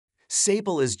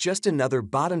Sable is just another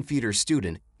bottom-feeder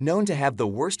student known to have the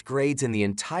worst grades in the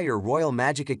entire Royal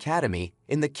Magic Academy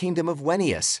in the Kingdom of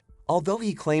Wenius. Although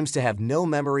he claims to have no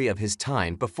memory of his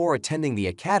time before attending the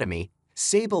academy,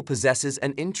 Sable possesses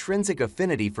an intrinsic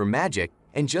affinity for magic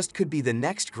and just could be the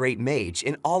next great mage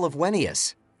in all of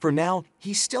Wenius. For now,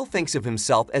 he still thinks of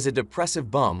himself as a depressive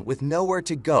bum with nowhere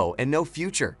to go and no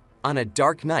future. On a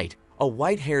dark night, a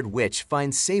white-haired witch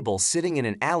finds Sable sitting in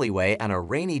an alleyway on a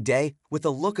rainy day with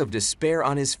a look of despair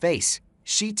on his face.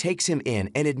 She takes him in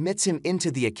and admits him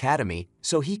into the academy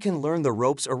so he can learn the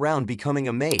ropes around becoming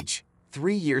a mage.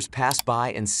 3 years pass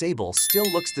by and Sable still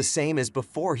looks the same as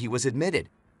before he was admitted.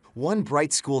 One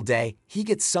bright school day, he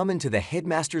gets summoned to the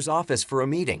headmaster's office for a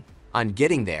meeting. On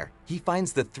getting there, he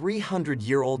finds the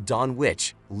 300-year-old Dawn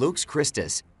Witch, Lux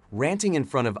Christus, ranting in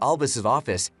front of Albus's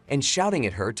office and shouting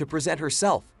at her to present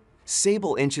herself.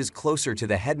 Sable inches closer to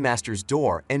the headmaster's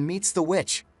door and meets the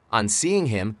witch. On seeing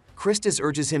him, Christus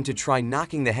urges him to try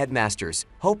knocking the headmaster's,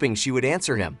 hoping she would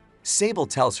answer him. Sable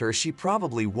tells her she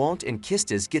probably won't and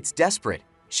Christus gets desperate.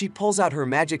 She pulls out her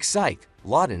magic scythe,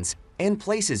 Laudens, and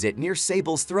places it near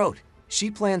Sable's throat.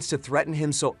 She plans to threaten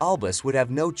him so Albus would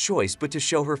have no choice but to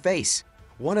show her face.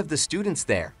 One of the students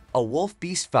there, a wolf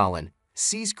beast Fallen,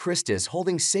 sees Christus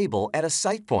holding Sable at a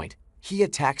sight point. He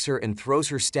attacks her and throws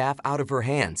her staff out of her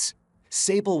hands.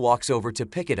 Sable walks over to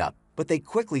pick it up, but they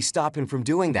quickly stop him from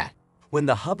doing that. When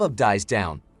the hubbub dies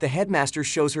down, the headmaster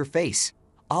shows her face.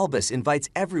 Albus invites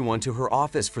everyone to her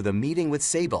office for the meeting with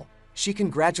Sable. She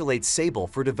congratulates Sable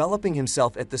for developing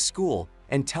himself at the school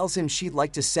and tells him she'd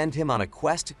like to send him on a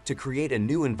quest to create a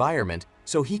new environment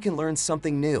so he can learn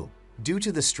something new. Due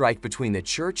to the strike between the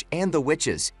church and the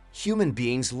witches, human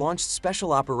beings launched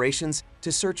special operations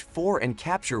to search for and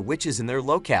capture witches in their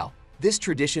locale. This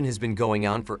tradition has been going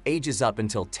on for ages up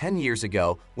until 10 years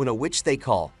ago when a witch they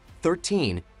call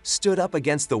 13 stood up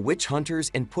against the witch hunters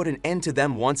and put an end to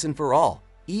them once and for all.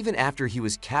 Even after he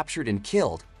was captured and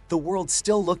killed, the world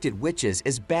still looked at witches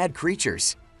as bad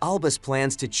creatures. Albus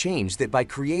plans to change that by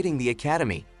creating the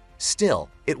academy. Still,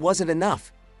 it wasn't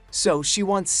enough. So she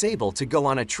wants Sable to go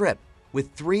on a trip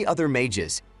with 3 other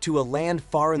mages to a land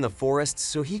far in the forests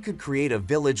so he could create a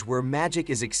village where magic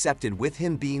is accepted with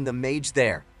him being the mage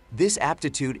there. This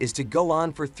aptitude is to go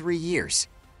on for 3 years.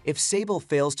 If Sable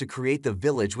fails to create the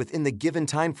village within the given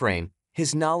time frame,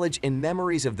 his knowledge and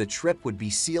memories of the trip would be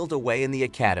sealed away in the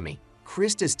academy.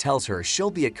 Christus tells her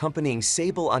she'll be accompanying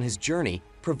Sable on his journey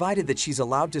provided that she's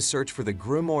allowed to search for the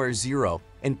Grimoire Zero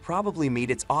and probably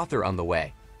meet its author on the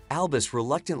way. Albus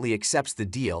reluctantly accepts the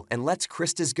deal and lets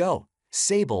Christus go.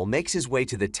 Sable makes his way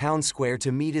to the town square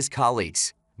to meet his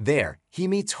colleagues. There, he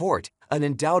meets Hort, an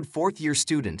endowed 4th-year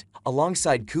student,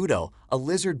 alongside Kudo, a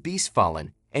lizard beast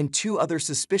Fallen, and 2 other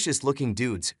suspicious-looking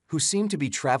dudes who seem to be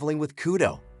traveling with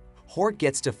Kudo. Hort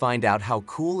gets to find out how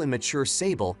cool and mature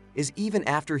Sable is even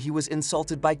after he was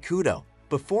insulted by Kudo.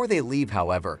 Before they leave,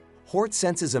 however, Hort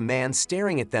senses a man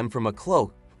staring at them from a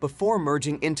cloak before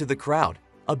merging into the crowd.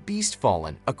 A beast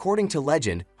Fallen, according to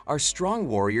legend, are strong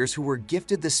warriors who were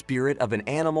gifted the spirit of an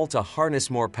animal to harness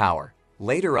more power.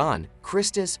 Later on,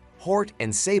 Christus, Hort,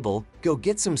 and Sable go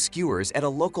get some skewers at a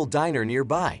local diner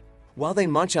nearby. While they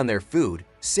munch on their food,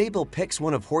 Sable picks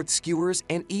one of Hort's skewers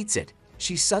and eats it.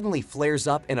 She suddenly flares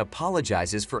up and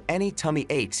apologizes for any tummy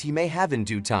aches he may have in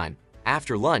due time.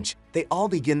 After lunch, they all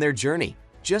begin their journey.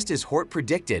 Just as Hort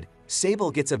predicted,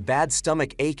 Sable gets a bad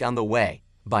stomach ache on the way.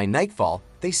 By nightfall,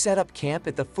 they set up camp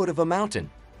at the foot of a mountain.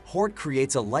 Hort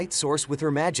creates a light source with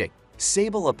her magic.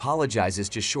 Sable apologizes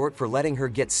to Short for letting her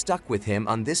get stuck with him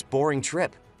on this boring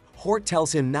trip. Hort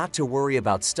tells him not to worry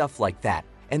about stuff like that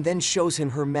and then shows him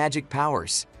her magic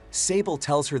powers. Sable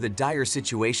tells her the dire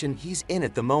situation he's in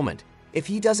at the moment. If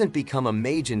he doesn't become a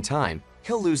mage in time,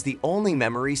 he'll lose the only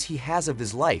memories he has of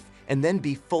his life and then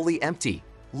be fully empty.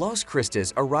 Los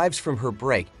Christus arrives from her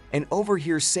break and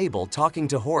overhears Sable talking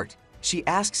to Hort. She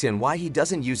asks him why he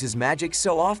doesn't use his magic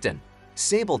so often.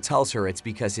 Sable tells her it's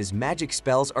because his magic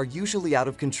spells are usually out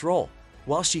of control.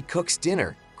 While she cooks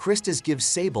dinner, Christus gives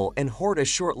Sable and Hort a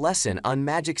short lesson on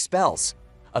magic spells.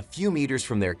 A few meters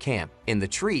from their camp, in the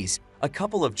trees, a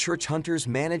couple of church hunters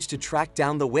manage to track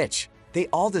down the witch. They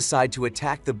all decide to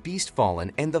attack the Beast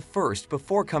Fallen and the First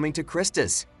before coming to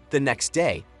Christus. The next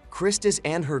day, Christus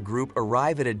and her group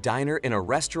arrive at a diner in a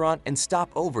restaurant and stop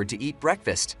over to eat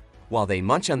breakfast. While they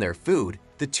munch on their food,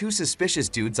 the 2 suspicious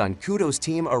dudes on Kudo's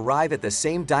team arrive at the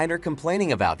same diner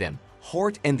complaining about him.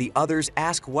 Hort and the others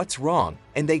ask what's wrong,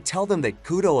 and they tell them that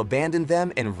Kudo abandoned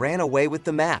them and ran away with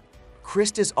the map.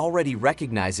 Christus already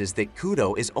recognizes that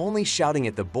Kudo is only shouting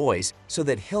at the boys so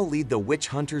that he'll lead the witch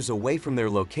hunters away from their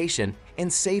location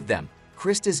and save them.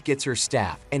 Christus gets her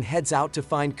staff and heads out to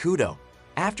find Kudo.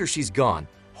 After she's gone,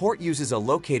 Hort uses a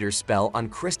locator spell on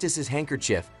Christus's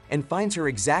handkerchief and finds her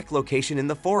exact location in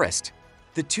the forest.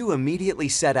 The two immediately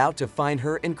set out to find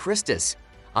her and Christus.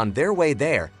 On their way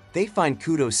there, they find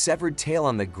Kudo's severed tail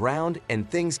on the ground and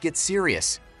things get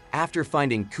serious. After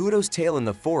finding Kudo's tail in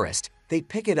the forest, they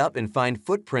pick it up and find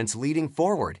footprints leading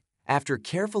forward. After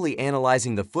carefully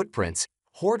analyzing the footprints,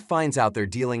 Hort finds out they're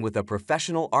dealing with a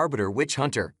professional arbiter witch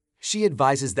hunter. She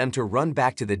advises them to run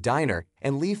back to the diner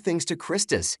and leave things to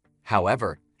Christus.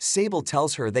 However, Sable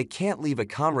tells her they can't leave a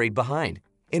comrade behind.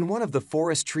 In one of the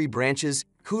forest tree branches,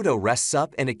 Kudo rests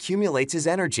up and accumulates his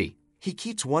energy. He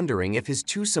keeps wondering if his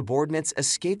two subordinates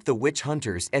escaped the witch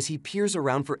hunters as he peers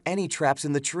around for any traps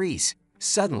in the trees.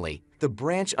 Suddenly, the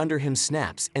branch under him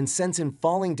snaps and sends him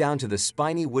falling down to the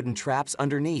spiny wooden traps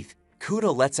underneath.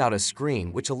 Kudo lets out a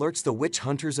scream which alerts the witch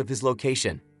hunters of his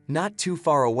location. Not too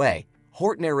far away,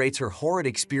 Hort narrates her horrid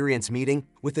experience meeting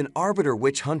with an arbiter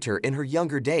witch hunter in her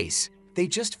younger days. They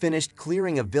just finished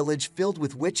clearing a village filled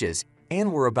with witches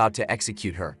and were about to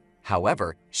execute her.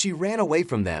 However, she ran away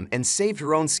from them and saved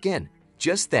her own skin.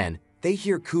 Just then, they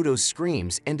hear Kudo's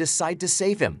screams and decide to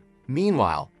save him.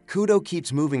 Meanwhile, Kudo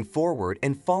keeps moving forward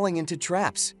and falling into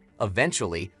traps.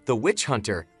 Eventually, the witch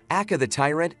hunter, Aka the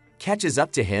Tyrant, catches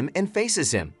up to him and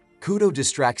faces him. Kudo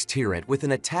distracts Tyrant with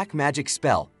an attack magic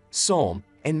spell, Solm,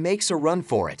 and makes a run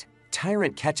for it.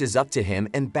 Tyrant catches up to him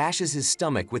and bashes his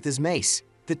stomach with his mace.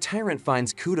 The Tyrant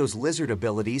finds Kudo's lizard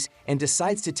abilities and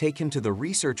decides to take him to the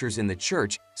researchers in the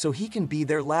church so he can be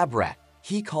their lab rat.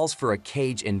 He calls for a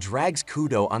cage and drags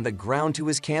Kudo on the ground to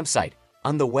his campsite.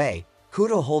 On the way,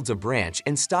 Kudo holds a branch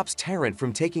and stops Tyrant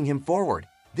from taking him forward.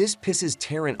 This pisses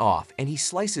Tyrant off and he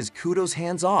slices Kudo's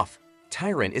hands off.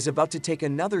 Tyrant is about to take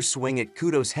another swing at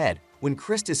Kudo's head when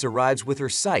Christus arrives with her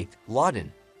scythe,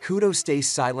 Lauden. Kudo stays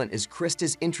silent as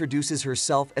Christus introduces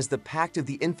herself as the Pact of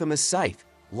the infamous scythe,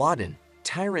 Lauden.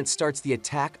 Tyrant starts the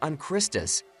attack on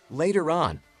Christus. Later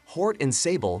on, Hort and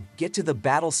Sable get to the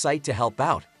battle site to help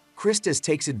out. Christus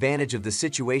takes advantage of the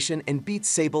situation and beats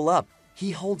Sable up. He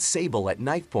holds Sable at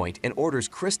knife point and orders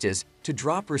Christus to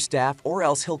drop her staff or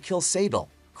else he'll kill Sable.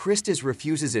 Christus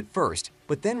refuses at first,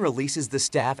 but then releases the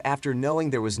staff after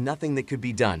knowing there was nothing that could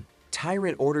be done.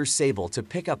 Tyrant orders Sable to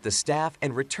pick up the staff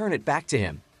and return it back to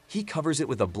him. He covers it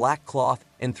with a black cloth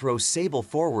and throws Sable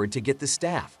forward to get the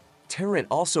staff. Tyrant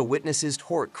also witnesses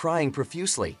Hort crying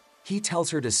profusely. He tells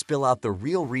her to spill out the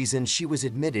real reason she was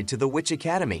admitted to the Witch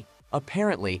Academy.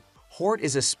 Apparently, Hort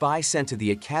is a spy sent to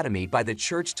the academy by the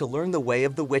church to learn the way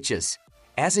of the witches.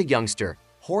 As a youngster,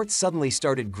 Hort suddenly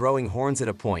started growing horns at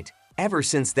a point. Ever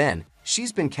since then,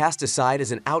 she's been cast aside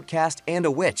as an outcast and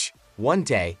a witch. One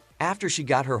day, after she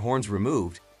got her horns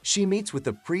removed, she meets with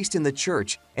the priest in the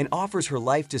church and offers her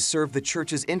life to serve the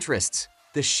church's interests.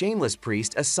 The shameless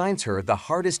priest assigns her the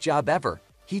hardest job ever.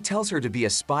 He tells her to be a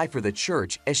spy for the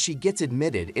church as she gets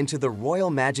admitted into the Royal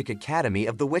Magic Academy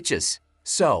of the Witches.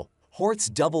 So, Hort's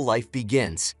double life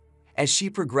begins. As she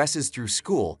progresses through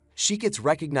school, she gets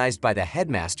recognized by the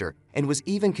headmaster and was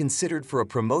even considered for a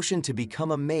promotion to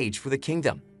become a mage for the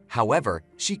kingdom. However,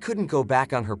 she couldn't go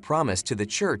back on her promise to the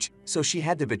church, so she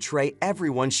had to betray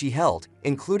everyone she held,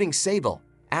 including Sable.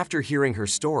 After hearing her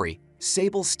story,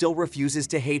 Sable still refuses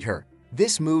to hate her.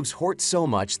 This moves Hort so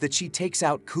much that she takes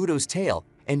out Kudo's tail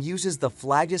and uses the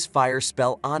Flagus fire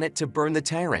spell on it to burn the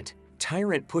Tyrant.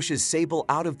 Tyrant pushes Sable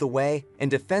out of the way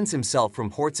and defends himself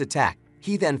from Hort's attack.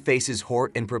 He then faces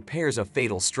Hort and prepares a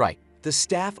fatal strike. The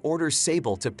staff orders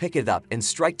Sable to pick it up and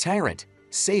strike Tyrant.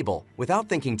 Sable, without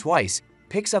thinking twice,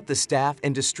 picks up the staff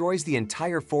and destroys the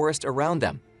entire forest around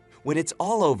them. When it's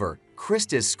all over,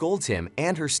 Christus scolds him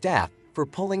and her staff for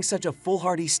pulling such a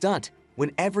foolhardy stunt.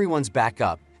 When everyone's back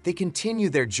up, they continue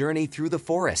their journey through the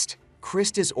forest.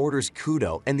 Christus orders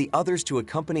Kudo and the others to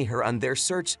accompany her on their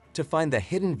search to find the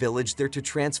hidden village they're to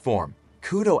transform.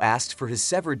 Kudo asks for his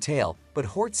severed tail, but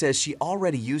Hort says she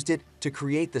already used it to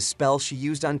create the spell she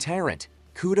used on Tyrant.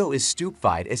 Kudo is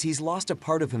stupefied as he's lost a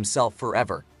part of himself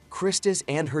forever. Christus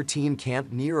and her team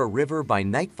camp near a river by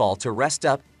nightfall to rest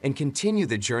up and continue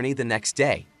the journey the next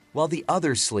day. While the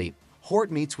others sleep,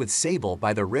 Hort meets with Sable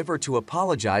by the river to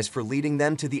apologize for leading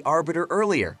them to the Arbiter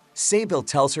earlier. Sable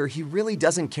tells her he really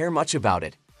doesn't care much about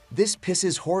it. This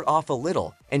pisses Hort off a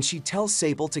little, and she tells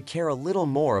Sable to care a little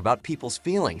more about people's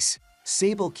feelings.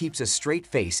 Sable keeps a straight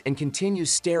face and continues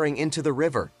staring into the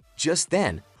river. Just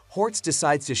then, Hort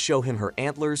decides to show him her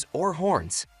antlers or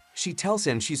horns. She tells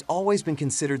him she's always been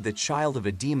considered the child of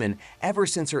a demon ever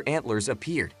since her antlers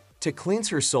appeared. To cleanse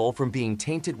her soul from being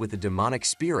tainted with a demonic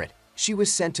spirit, she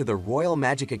was sent to the Royal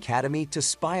Magic Academy to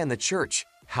spy on the church.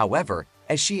 However,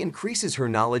 As she increases her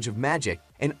knowledge of magic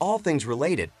and all things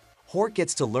related, Hort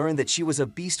gets to learn that she was a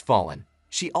beast fallen.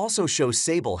 She also shows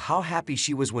Sable how happy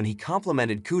she was when he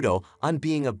complimented Kudo on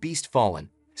being a beast fallen.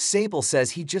 Sable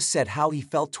says he just said how he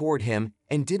felt toward him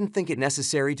and didn't think it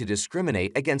necessary to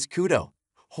discriminate against Kudo.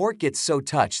 Hort gets so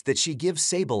touched that she gives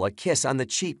Sable a kiss on the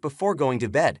cheek before going to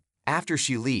bed. After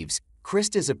she leaves,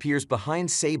 Christus appears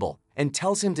behind Sable and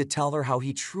tells him to tell her how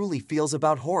he truly feels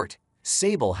about Hort.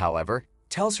 Sable, however,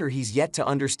 tells her he's yet to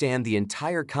understand the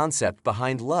entire concept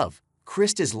behind love.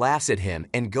 Christus laughs at him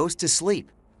and goes to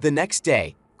sleep. The next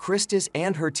day, Christus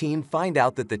and her team find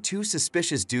out that the two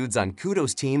suspicious dudes on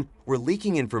Kudo's team were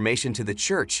leaking information to the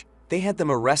church. They had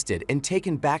them arrested and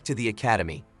taken back to the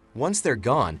academy. Once they're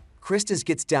gone, Christus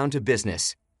gets down to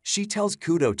business. She tells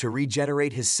Kudo to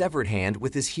regenerate his severed hand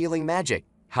with his healing magic.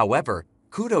 However,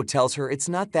 Kudo tells her it's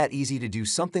not that easy to do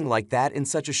something like that in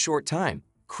such a short time.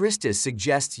 Christus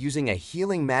suggests using a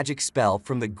healing magic spell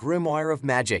from the Grimoire of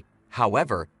Magic.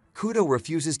 However, Kudo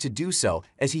refuses to do so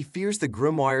as he fears the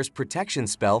Grimoire's protection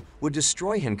spell would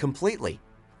destroy him completely.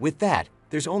 With that,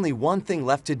 there's only one thing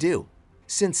left to do.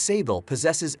 Since Sable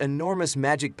possesses enormous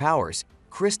magic powers,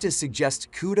 Christus suggests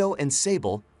Kudo and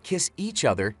Sable kiss each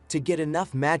other to get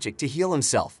enough magic to heal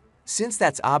himself. Since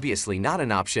that's obviously not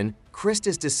an option,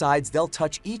 Christus decides they'll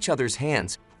touch each other's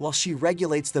hands while she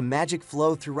regulates the magic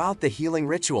flow throughout the healing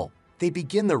ritual. They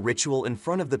begin the ritual in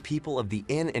front of the people of the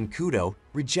inn and Kudo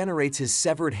regenerates his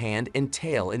severed hand and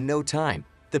tail in no time.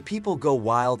 The people go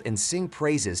wild and sing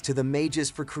praises to the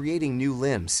mages for creating new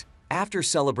limbs. After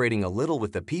celebrating a little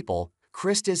with the people,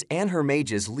 Christus and her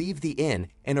mages leave the inn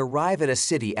and arrive at a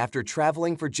city after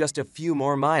traveling for just a few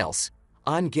more miles.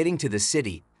 On getting to the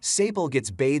city, Sable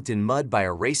gets bathed in mud by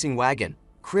a racing wagon.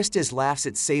 Christus laughs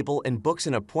at Sable and books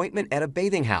an appointment at a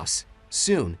bathing house.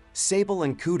 Soon, Sable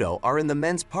and Kudo are in the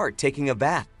men's part taking a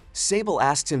bath. Sable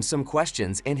asks him some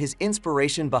questions and his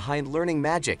inspiration behind learning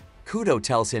magic. Kudo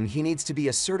tells him he needs to be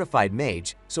a certified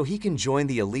mage so he can join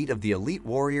the elite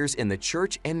warriors in the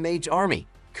church and mage army.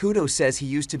 Kudo says he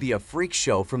used to be a freak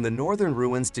show from the northern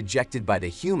ruins dejected by the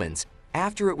humans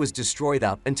after it was destroyed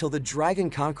up until the dragon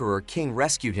conqueror king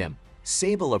rescued him.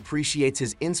 Sable appreciates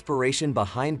his inspiration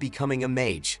behind becoming a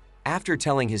mage. After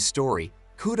telling his story,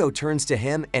 Kudo turns to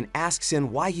him and asks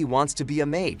him why he wants to be a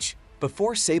mage.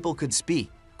 Before Sable could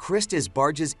speak, Christus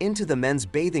barges into the men's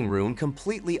bathing room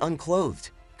completely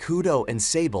unclothed. Kudo and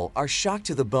Sable are shocked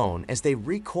to the bone as they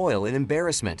recoil in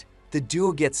embarrassment. The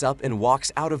duo gets up and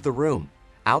walks out of the room.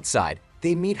 Outside,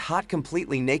 they meet Hot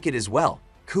completely naked as well.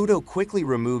 Kudo quickly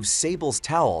removes Sable's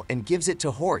towel and gives it to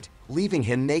Hort, leaving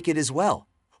him naked as well.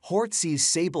 Hort sees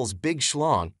Sable's big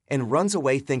schlong and runs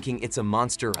away thinking it's a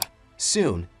monster.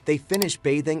 Soon, they finish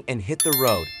bathing and hit the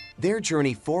road. Their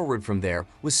journey forward from there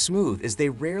was smooth as they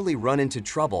rarely run into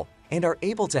trouble and are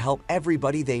able to help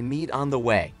everybody they meet on the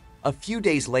way. A few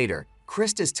days later,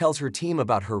 Christus tells her team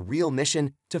about her real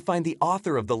mission to find the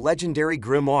author of the legendary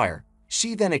grimoire.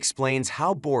 She then explains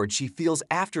how bored she feels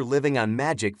after living on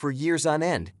magic for years on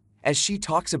end. As she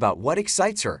talks about what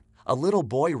excites her, a little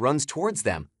boy runs towards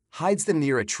them, hides them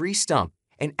near a tree stump,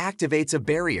 and activates a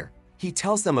barrier. He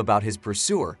tells them about his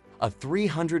pursuer, a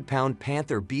 300-pound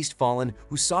panther beast fallen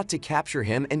who sought to capture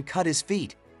him and cut his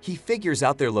feet. He figures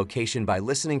out their location by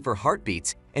listening for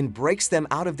heartbeats and breaks them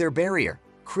out of their barrier.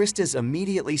 Christus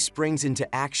immediately springs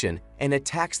into action and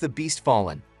attacks the beast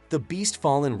fallen. The beast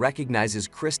fallen recognizes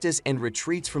Christus and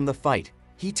retreats from the fight.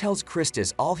 He tells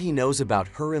Christus all he knows about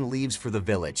her and leaves for the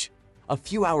village. A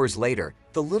few hours later,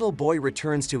 the little boy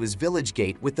returns to his village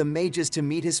gate with the mages to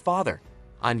meet his father.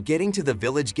 On getting to the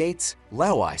village gates,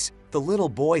 Lawis, the little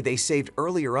boy they saved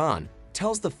earlier on,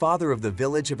 tells the father of the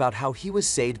village about how he was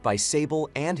saved by Sable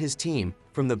and his team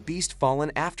from the beast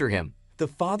fallen after him. The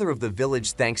father of the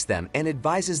village thanks them and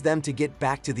advises them to get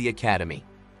back to the academy.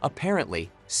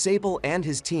 Apparently, Sable and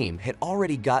his team had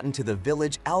already gotten to the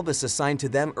village Albus assigned to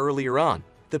them earlier on.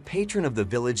 The patron of the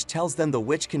village tells them the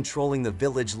witch controlling the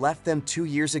village left them 2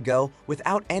 years ago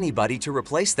without anybody to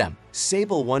replace them.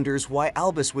 Sable wonders why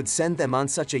Albus would send them on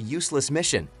such a useless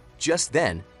mission. Just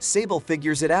then, Sable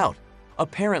figures it out.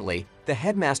 Apparently, the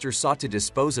headmaster sought to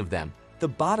dispose of them, the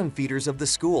bottom feeders of the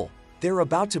school. They're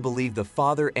about to believe the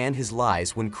father and his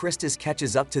lies when Christus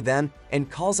catches up to them and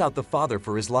calls out the father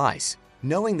for his lies.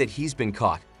 Knowing that he's been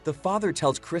caught, the father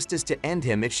tells Christus to end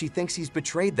him if she thinks he's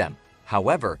betrayed them.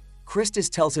 However, Christus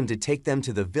tells him to take them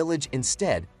to the village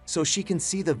instead so she can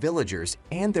see the villagers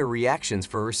and their reactions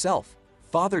for herself.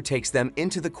 Father takes them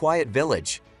into the quiet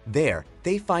village. There,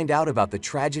 they find out about the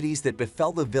tragedies that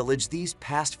befell the village these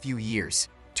past few years.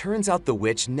 Turns out the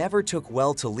witch never took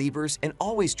well to Liebers and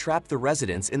always trapped the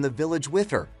residents in the village with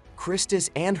her. Christus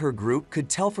and her group could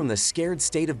tell from the scared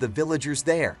state of the villagers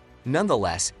there.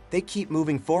 Nonetheless, they keep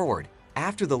moving forward.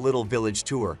 After the little village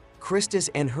tour, Christus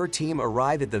and her team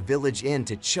arrive at the village inn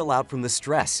to chill out from the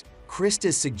stress.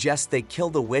 Christus suggests they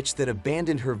kill the witch that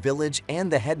abandoned her village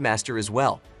and the headmaster as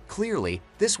well. Clearly,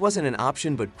 this wasn't an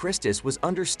option, but Christus was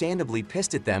understandably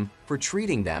pissed at them for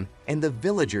treating them and the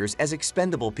villagers as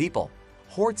expendable people.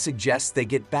 Hort suggests they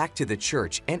get back to the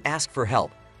church and ask for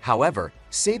help. However,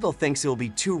 Sable thinks it will be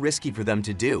too risky for them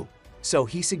to do. So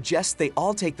he suggests they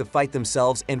all take the fight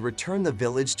themselves and return the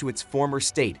village to its former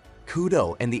state.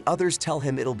 Kudo and the others tell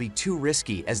him it'll be too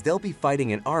risky as they'll be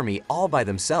fighting an army all by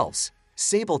themselves.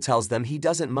 Sable tells them he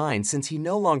doesn't mind since he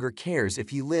no longer cares if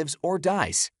he lives or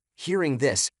dies. Hearing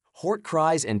this, Hort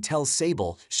cries and tells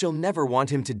Sable she'll never want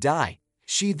him to die.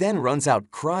 She then runs out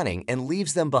crying and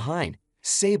leaves them behind.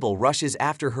 Sable rushes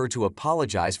after her to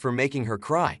apologize for making her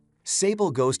cry. Sable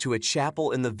goes to a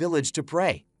chapel in the village to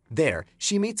pray. There,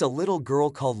 she meets a little girl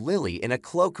called Lily in a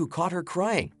cloak who caught her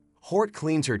crying. Hort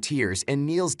cleans her tears and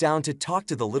kneels down to talk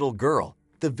to the little girl.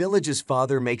 The village's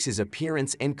father makes his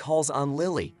appearance and calls on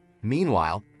Lily.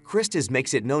 Meanwhile, Christus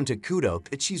makes it known to Kudo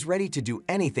that she's ready to do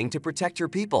anything to protect her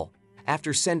people.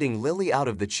 After sending Lily out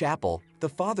of the chapel, the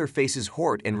father faces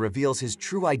Hort and reveals his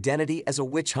true identity as a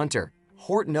witch hunter.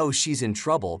 Hort knows she's in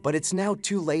trouble, but it's now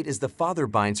too late as the father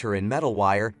binds her in metal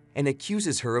wire and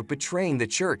accuses her of betraying the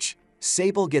church.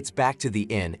 Sable gets back to the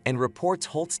inn and reports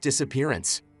Hort's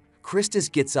disappearance. Christus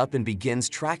gets up and begins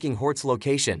tracking Hort's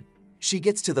location. She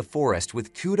gets to the forest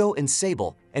with Kudo and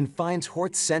Sable and finds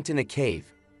Hort's scent in a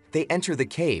cave. They enter the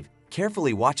cave,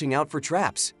 carefully watching out for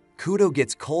traps. Kudo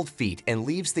gets cold feet and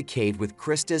leaves the cave with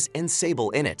Christus and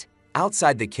Sable in it.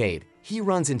 Outside the cave, he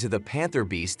runs into the panther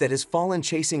beast that has fallen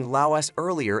chasing Lawas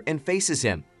earlier and faces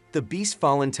him. The beast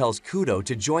fallen tells Kudo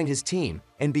to join his team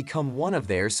and become one of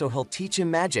theirs so he'll teach him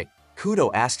magic.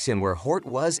 Kudo asks him where Hort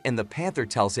was and the panther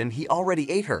tells him he already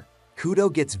ate her.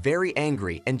 Kudo gets very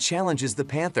angry and challenges the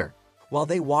panther. While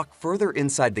they walk further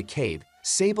inside the cave,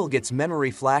 Sable gets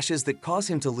memory flashes that cause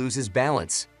him to lose his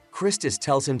balance. Christus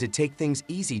tells him to take things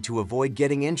easy to avoid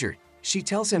getting injured. She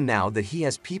tells him now that he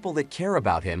has people that care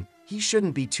about him, he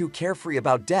shouldn't be too carefree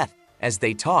about death. As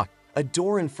they talk, a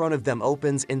door in front of them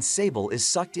opens and Sable is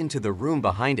sucked into the room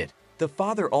behind it. The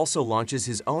father also launches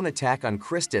his own attack on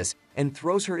Christus and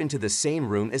throws her into the same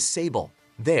room as Sable.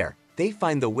 There, they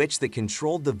find the witch that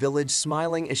controlled the village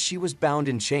smiling as she was bound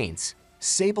in chains.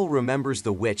 Sable remembers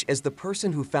the witch as the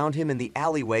person who found him in the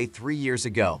alleyway 3 years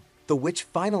ago. The witch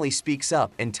finally speaks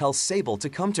up and tells Sable to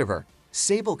come to her.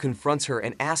 Sable confronts her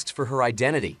and asks for her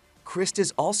identity.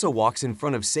 Christus also walks in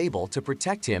front of Sable to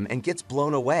protect him and gets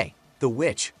blown away. The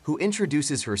witch, who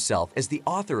introduces herself as the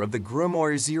author of the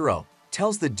Grimoire Zero,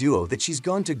 tells the duo that she's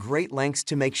gone to great lengths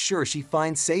to make sure she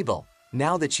finds Sable.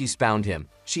 Now that she's found him,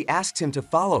 she asks him to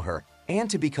follow her and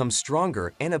to become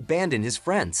stronger and abandon his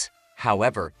friends.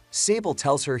 However, Sable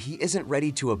tells her he isn't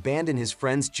ready to abandon his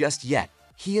friends just yet.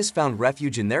 He has found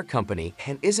refuge in their company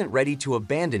and isn't ready to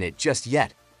abandon it just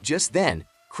yet. Just then,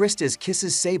 Christus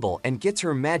kisses Sable and gets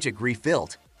her magic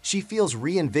refilled. She feels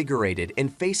reinvigorated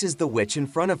and faces the witch in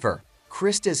front of her.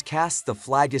 Christus casts the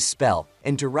Flagus spell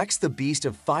and directs the beast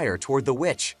of fire toward the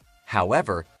witch.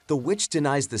 However, the witch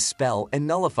denies the spell and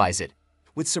nullifies it.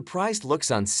 With surprised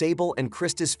looks on Sable and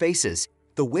Christus' faces,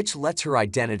 the witch lets her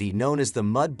identity known as the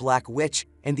Mud Black Witch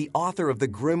and the author of the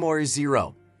Grimoire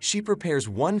Zero. She prepares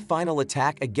one final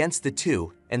attack against the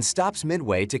two and stops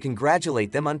midway to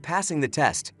congratulate them on passing the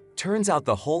test. Turns out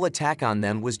the whole attack on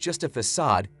them was just a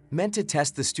facade meant to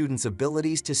test the students'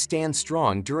 abilities to stand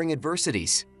strong during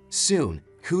adversities. Soon,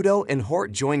 Kudo and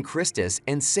Hort join Christus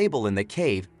and Sable in the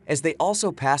cave as they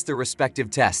also pass their respective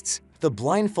tests. The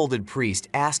blindfolded priest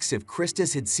asks if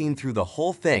Christus had seen through the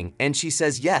whole thing and she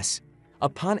says yes.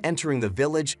 Upon entering the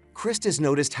village, Christus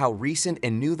noticed how recent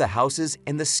and new the houses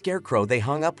and the scarecrow they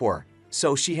hung up were,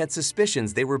 so she had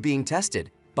suspicions they were being tested.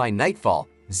 By nightfall,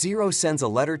 Zero sends a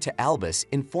letter to Albus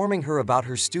informing her about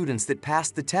her students that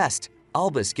passed the test.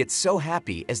 Albus gets so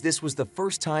happy as this was the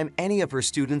first time any of her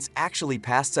students actually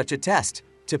passed such a test.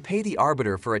 To pay the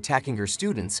arbiter for attacking her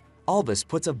students, Albus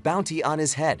puts a bounty on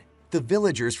his head. The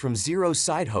villagers from Zero's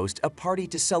side host a party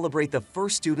to celebrate the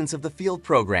first students of the field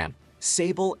program.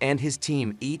 Sable and his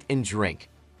team eat and drink.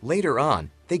 Later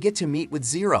on, they get to meet with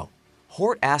Zero.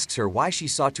 Hort asks her why she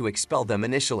sought to expel them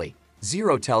initially.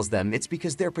 Zero tells them it's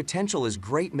because their potential as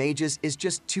great mages is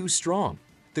just too strong.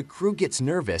 The crew gets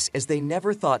nervous as they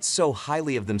never thought so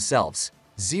highly of themselves.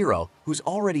 Zero, who's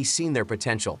already seen their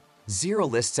potential. Zero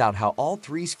lists out how all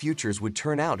three's futures would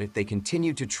turn out if they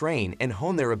continued to train and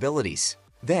hone their abilities.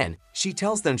 Then, she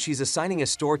tells them she's assigning a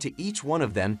store to each one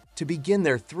of them to begin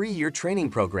their 3-year training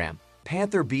program.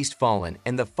 Panther Beast Fallen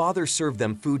and the father serve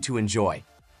them food to enjoy.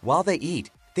 While they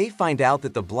eat, they find out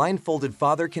that the blindfolded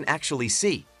father can actually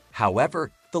see.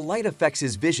 However, the light affects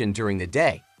his vision during the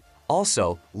day.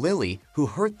 Also, Lily, who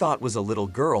Hort thought was a little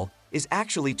girl, is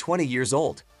actually 20 years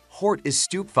old. Hort is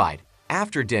stupefied.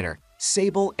 After dinner,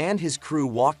 Sable and his crew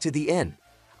walk to the inn.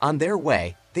 On their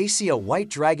way, they see a white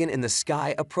dragon in the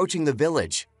sky approaching the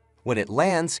village. When it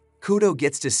lands, Kudo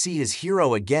gets to see his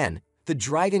hero again, the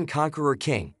Dragon Conqueror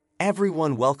King.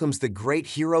 Everyone welcomes the great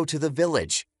hero to the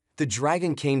village. The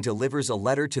Dragon King delivers a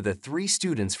letter to the 3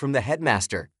 students from the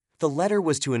headmaster. The letter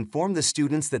was to inform the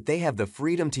students that they have the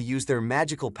freedom to use their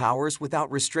magical powers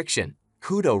without restriction.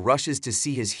 Kudo rushes to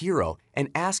see his hero and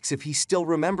asks if he still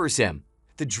remembers him.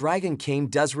 The Dragon King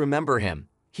does remember him.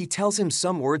 He tells him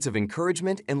some words of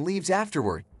encouragement and leaves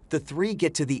afterward. The 3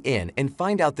 get to the inn and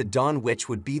find out that Dawn Witch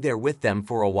would be there with them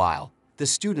for a while. The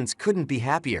students couldn't be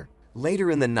happier.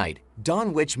 Later in the night,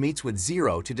 Dawn Witch meets with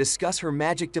Zero to discuss her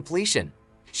magic depletion.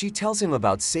 She tells him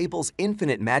about Sable's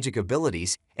infinite magic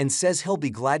abilities and says he'll be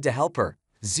glad to help her.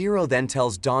 Zero then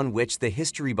tells Dawn Witch the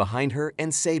history behind her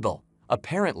and Sable.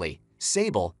 Apparently,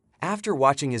 Sable, after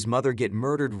watching his mother get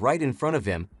murdered right in front of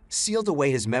him, sealed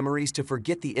away his memories to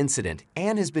forget the incident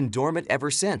and has been dormant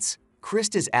ever since.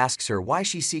 Christus asks her why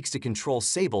she seeks to control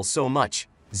Sable so much.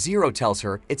 Zero tells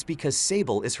her it's because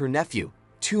Sable is her nephew.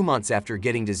 2 months after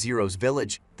getting to Zero's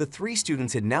village, the 3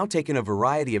 students had now taken a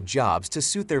variety of jobs to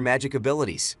suit their magic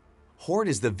abilities. Hort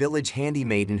is the village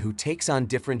handymaiden who takes on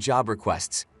different job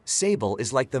requests. Sable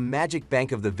is like the magic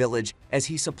bank of the village as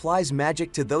he supplies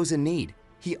magic to those in need.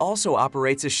 He also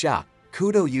operates a shop.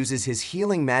 Kudo uses his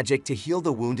healing magic to heal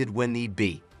the wounded when need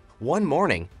be. One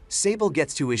morning, Sable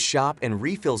gets to his shop and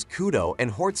refills Kudo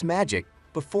and Hort's magic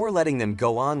before letting them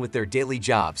go on with their daily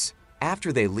jobs.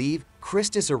 After they leave,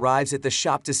 Christus arrives at the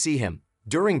shop to see him.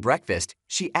 During breakfast,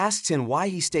 she asks him why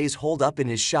he stays holed up in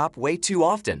his shop way too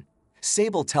often.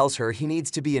 Sable tells her he needs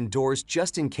to be indoors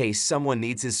just in case someone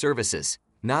needs his services.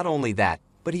 Not only that,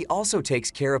 but he also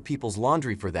takes care of people's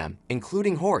laundry for them,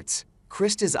 including Hort's.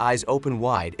 Krista's eyes open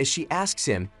wide as she asks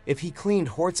him if he cleaned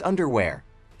Hort's underwear.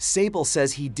 Sable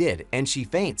says he did and she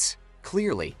faints.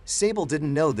 Clearly, Sable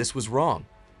didn't know this was wrong.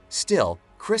 Still,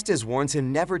 Krista warns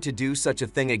him never to do such a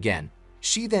thing again.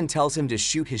 She then tells him to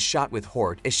shoot his shot with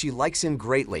Hort as she likes him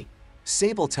greatly.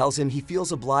 Sable tells him he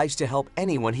feels obliged to help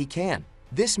anyone he can.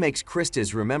 This makes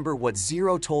Krista's remember what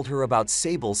Zero told her about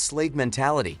Sable's slave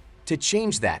mentality. To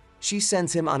change that, she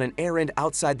sends him on an errand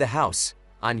outside the house.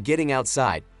 On getting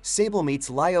outside, Sable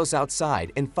meets Laios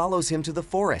outside and follows him to the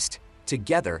forest.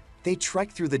 Together, they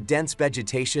trek through the dense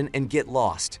vegetation and get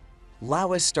lost.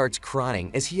 Laios starts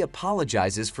crying as he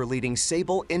apologizes for leading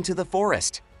Sable into the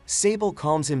forest. Sable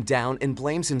calms him down and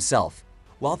blames himself.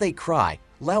 While they cry,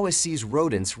 Laios sees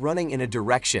rodents running in a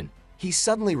direction. He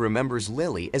suddenly remembers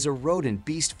Lily as a rodent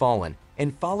beast fallen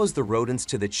and follows the rodents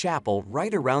to the chapel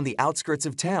right around the outskirts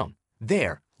of town.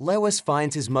 There, Laios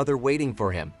finds his mother waiting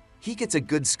for him. He gets a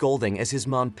good scolding as his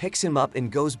mom picks him up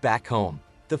and goes back home.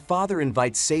 The father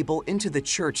invites Sable into the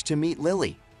church to meet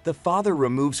Lily. The father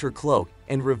removes her cloak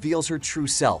and reveals her true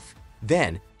self.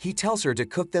 Then, he tells her to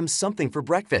cook them something for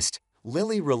breakfast.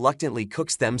 Lily reluctantly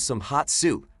cooks them some hot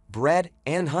soup, bread,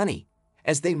 and honey.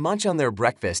 As they munch on their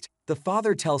breakfast, the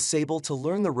father tells Sable to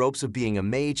learn the ropes of being a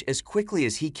mage as quickly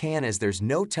as he can as there's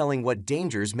no telling what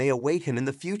dangers may await him in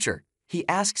the future. He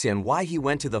asks him why he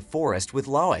went to the forest with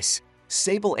Laios.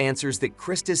 Sable answers that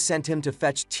Christus sent him to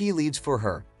fetch tea leaves for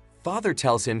her. Father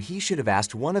tells him he should have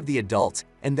asked one of the adults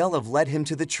and they'll have led him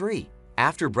to the tree.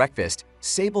 After breakfast,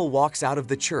 Sable walks out of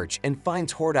the church and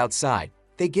finds Hort outside.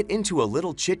 They get into a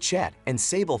little chit-chat and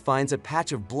Sable finds a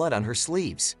patch of blood on her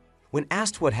sleeves. When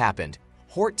asked what happened,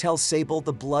 Hort tells Sable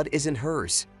the blood isn't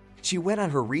hers. She went on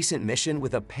her recent mission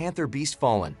with a panther beast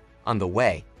fallen. On the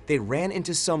way, they ran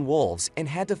into some wolves and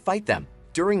had to fight them.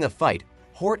 During the fight,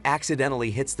 Hort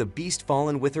accidentally hits the beast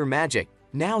fallen with her magic.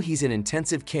 Now he's in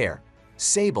intensive care.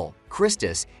 Sable,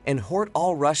 Christus, and Hort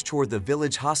all rush toward the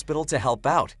village hospital to help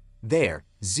out. There,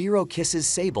 Zero kisses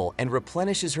Sable and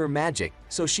replenishes her magic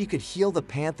so she could heal the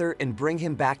panther and bring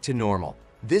him back to normal.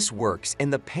 This works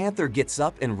and the panther gets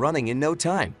up and running in no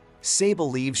time.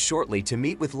 Sable leaves shortly to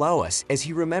meet with Laios as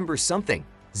he remembers something.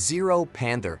 Zero,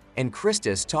 Panther, and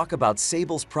Christus talk about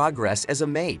Sable's progress as a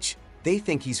mage. They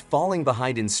think he's falling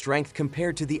behind in strength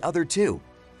compared to the other two.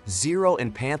 Zero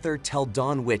and Panther tell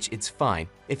Dawn Witch it's fine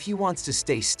if he wants to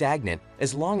stay stagnant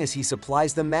as long as he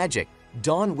supplies them magic.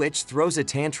 Dawn Witch throws a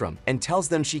tantrum and tells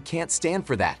them she can't stand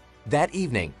for that. That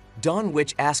evening, Dawn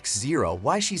Witch asks Zero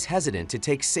why she's hesitant to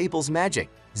take Sable's magic.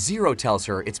 Zero tells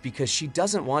her it's because she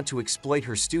doesn't want to exploit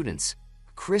her students.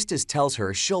 Christus tells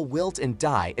her she'll wilt and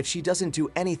die if she doesn't do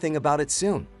anything about it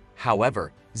soon.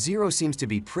 However, Zero seems to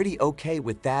be pretty okay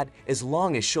with that as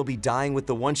long as she'll be dying with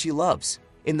the one she loves.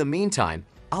 In the meantime,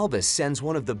 Albus sends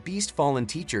one of the Beast Fallen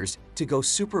teachers to go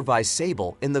supervise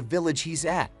Sable in the village he's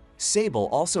at. Sable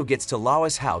also gets to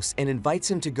Lao's house and invites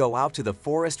him to go out to the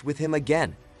forest with him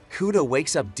again. Kudo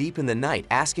wakes up deep in the night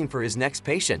asking for his next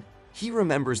patient. He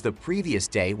remembers the previous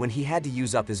day when he had to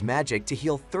use up his magic to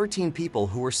heal 13 people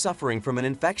who were suffering from an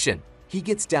infection. He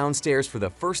gets downstairs for the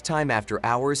first time after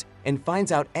hours and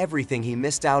finds out everything he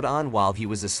missed out on while he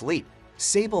was asleep.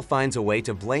 Sable finds a way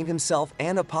to blame himself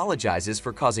and apologizes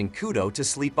for causing Kudo to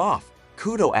sleep off.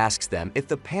 Kudo asks them if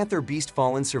the Panther Beast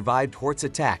Fallen survived Hort's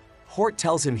attack. Hort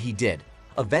tells him he did.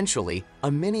 Eventually,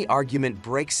 a mini argument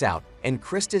breaks out and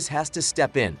Christus has to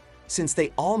step in. Since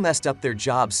they all messed up their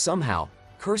jobs somehow,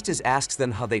 Christus asks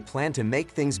them how they plan to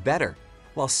make things better.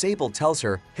 While Sable tells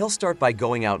her he'll start by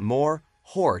going out more,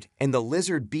 Hort and the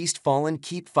Lizard Beast Fallen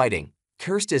keep fighting.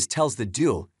 Christus tells the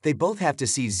duo they both have to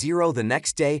see Zero the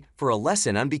next day for a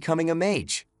lesson on becoming a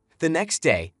mage. The next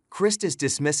day, Christus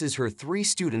dismisses her 3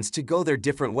 students to go their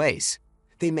different ways.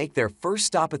 They make their first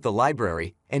stop at the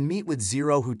library and meet with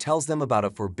Zero, who tells them about a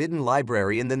forbidden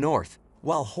library in the north.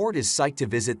 While Hort is psyched to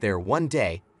visit there one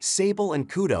day, Sable and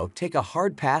Kudo take a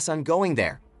hard pass on going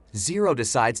there. Zero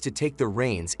decides to take the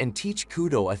reins and teach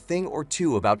Kudo a thing or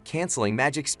two about canceling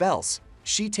magic spells.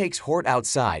 She takes Hort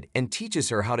outside and teaches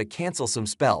her how to cancel some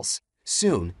spells.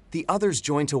 Soon, the others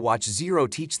join to watch Zero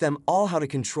teach them all how to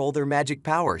control their magic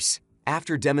powers.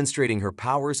 After demonstrating her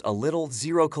powers a little,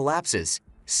 Zero collapses.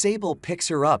 Sable picks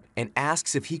her up and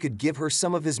asks if he could give her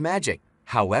some of his magic.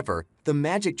 However, the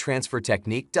magic transfer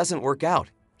technique doesn't work out.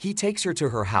 He takes her to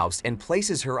her house and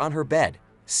places her on her bed.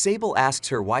 Sable asks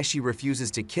her why she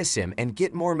refuses to kiss him and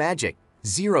get more magic.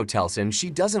 Zero tells him she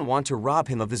doesn't want to rob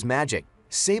him of his magic.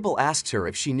 Sable asks her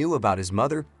if she knew about his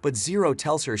mother, but Zero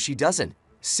tells her she doesn't.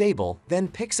 Sable then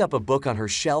picks up a book on her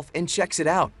shelf and checks it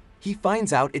out. He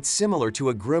finds out it's similar to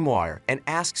a grimoire and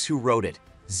asks who wrote it.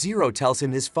 Zero tells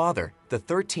him his father, the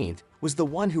 13th, was the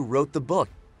one who wrote the book.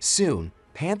 Soon,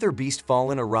 Panther Beast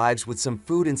Fallen arrives with some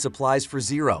food and supplies for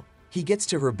Zero. He gets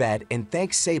to her bed and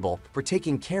thanks Sable for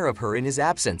taking care of her in his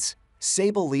absence.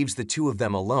 Sable leaves the two of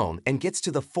them alone and gets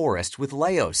to the forest with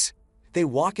Laos. They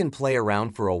walk and play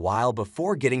around for a while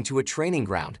before getting to a training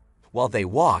ground. While they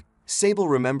walk, Sable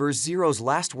remembers Zero's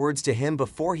last words to him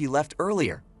before he left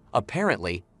earlier.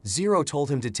 Apparently, Zero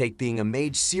told him to take being a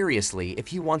mage seriously if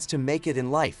he wants to make it in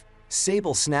life.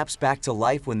 Sable snaps back to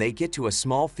life when they get to a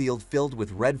small field filled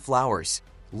with red flowers.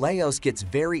 Laos gets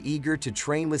very eager to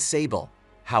train with Sable.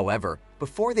 However,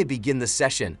 before they begin the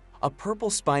session, a purple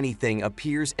spiny thing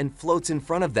appears and floats in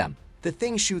front of them. The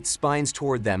thing shoots spines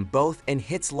toward them both and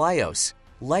hits Laos.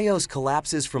 Laos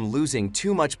collapses from losing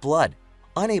too much blood.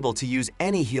 Unable to use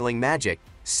any healing magic,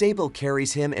 Sable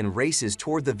carries him and races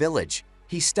toward the village.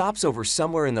 He stops over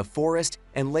somewhere in the forest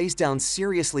and lays down,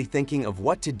 seriously thinking of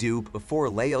what to do before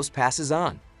Laos passes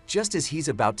on. Just as he's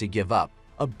about to give up,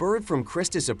 a bird from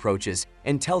Christus approaches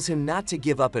and tells him not to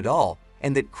give up at all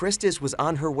and that Christus was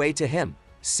on her way to him.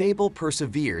 Sable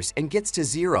perseveres and gets to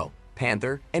Zero,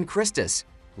 Panther, and Christus.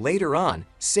 Later on,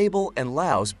 Sable and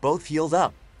Laos both healed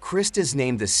up. Christus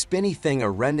named the spinny thing a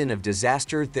remnant of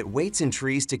disaster that waits in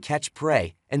trees to catch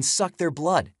prey and suck their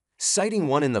blood. Sighting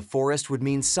one in the forest would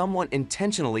mean someone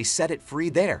intentionally set it free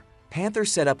there. Panther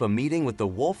set up a meeting with the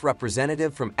wolf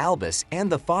representative from Albus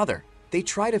and the father. They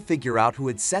try to figure out who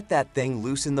had set that thing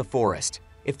loose in the forest.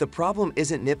 If the problem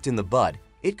isn't nipped in the bud,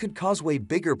 it could cause way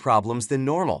bigger problems than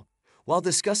normal. While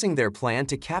discussing their plan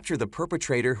to capture the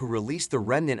perpetrator who released the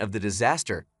remnant of the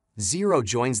disaster, Zero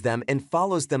joins them and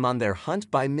follows them on their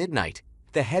hunt by midnight.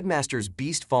 The headmaster's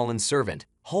beast fallen servant,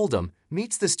 Hold'em,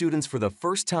 meets the students for the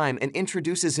first time and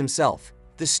introduces himself.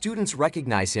 The students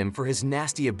recognize him for his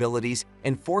nasty abilities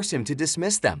and force him to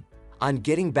dismiss them. On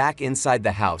getting back inside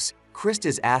the house,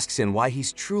 Christus asks him why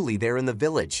he's truly there in the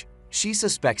village. She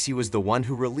suspects he was the one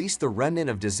who released the remnant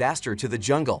of disaster to the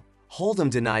jungle. Hold'em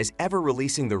denies ever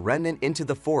releasing the remnant into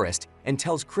the forest and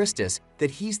tells Christus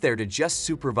that he's there to just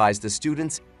supervise the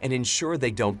students and ensure they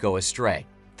don't go astray.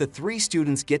 The 3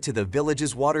 students get to the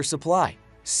village's water supply.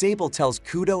 Sable tells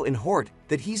Kudo and Hort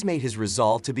that he's made his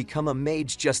resolve to become a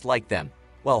mage just like them.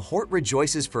 While Hort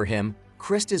rejoices for him,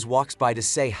 Christus walks by to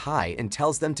say hi and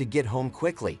tells them to get home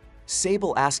quickly.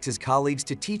 Sable asks his colleagues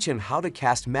to teach him how to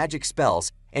cast magic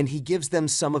spells, and he gives them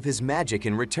some of his magic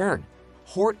in return.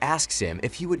 Hort asks him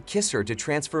if he would kiss her to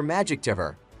transfer magic to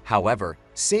her. However,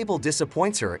 Sable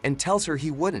disappoints her and tells her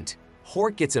he wouldn't.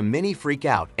 Hort gets a mini freak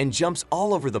out and jumps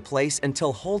all over the place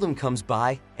until Hold'em comes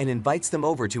by and invites them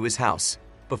over to his house.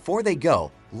 Before they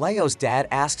go, Leo's dad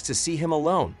asks to see him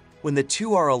alone. When the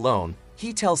two are alone,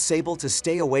 he tells Sable to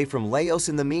stay away from Leos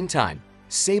in the meantime.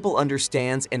 Sable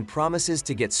understands and promises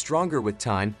to get stronger with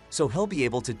time so he'll be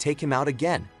able to take him out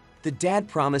again. The dad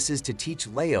promises to teach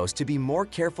Leos to be more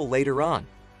careful later on.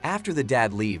 After the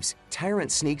dad leaves,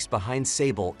 Tyrant sneaks behind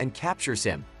Sable and captures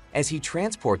him. As he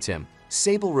transports him,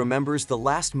 Sable remembers the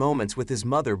last moments with his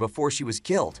mother before she was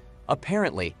killed.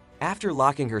 Apparently, after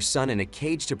locking her son in a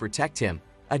cage to protect him,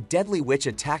 a deadly witch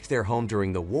attacked their home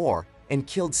during the war and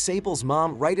killed Sable's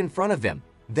mom right in front of him.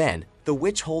 Then, the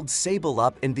witch holds Sable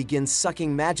up and begins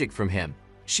sucking magic from him.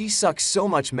 She sucks so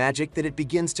much magic that it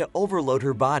begins to overload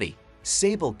her body.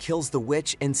 Sable kills the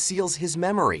witch and seals his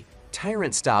memory.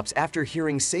 Tyrant stops after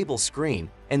hearing Sable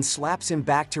scream and slaps him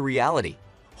back to reality.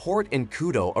 Hort and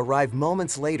Kudo arrive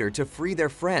moments later to free their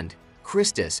friend.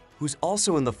 Christus, who's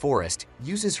also in the forest,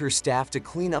 uses her staff to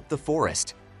clean up the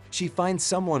forest. She finds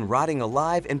someone rotting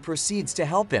alive and proceeds to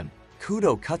help him.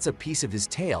 Kudo cuts a piece of his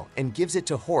tail and gives it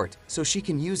to Hort so she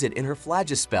can use it in her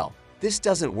Flagispell. This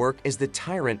doesn't work as the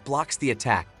Tyrant blocks the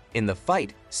attack. In the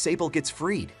fight, Sable gets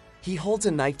freed. He holds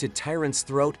a knife to Tyrant's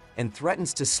throat and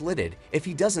threatens to slit it if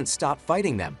he doesn't stop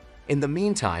fighting them. In the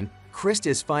meantime,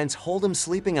 Christus finds Hold'em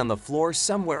sleeping on the floor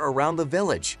somewhere around the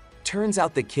village. Turns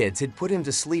out the kids had put him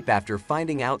to sleep after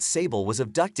finding out Sable was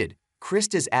abducted.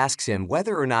 Christus asks him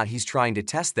whether or not he's trying to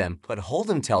test them, but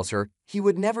Hold'em tells her he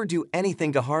would never do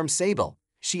anything to harm Sable.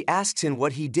 She asks him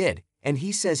what he did, and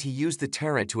he says he used the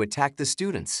Tyrant to attack the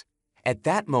students. At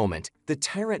that moment, the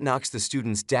Tyrant knocks the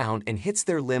students down and hits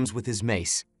their limbs with his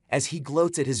mace. As he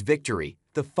gloats at his victory,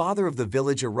 the father of the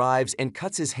village arrives and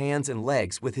cuts his hands and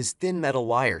legs with his thin metal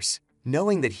wires.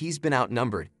 Knowing that he's been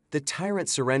outnumbered, the Tyrant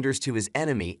surrenders to his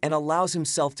enemy and allows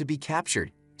himself to be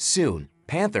captured. Soon,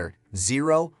 Panther,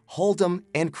 Zero, Hold'em,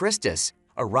 and Christus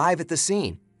arrive at the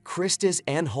scene. Christus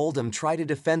and Hold'em try to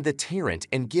defend the Tyrant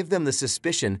and give them the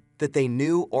suspicion that they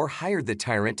knew or hired the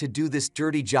Tyrant to do this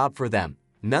dirty job for them.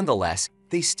 Nonetheless,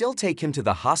 they still take him to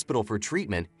the hospital for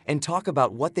treatment and talk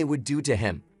about what they would do to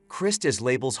him. Christus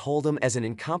labels Hold'em as an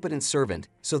incompetent servant,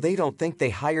 so they don't think they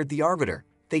hired the Arbiter.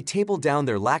 They table down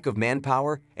their lack of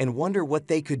manpower and wonder what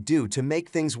they could do to make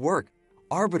things work.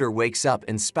 Arbiter wakes up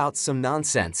and spouts some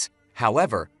nonsense.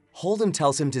 However, Hold'em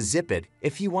tells him to zip it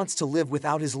if he wants to live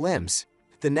without his limbs.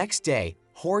 The next day,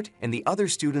 Hort and the other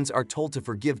students are told to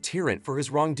forgive Tyrant for his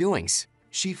wrongdoings.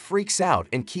 She freaks out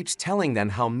and keeps telling them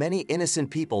how many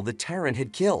innocent people the Tyrant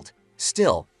had killed.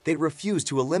 Still, they refuse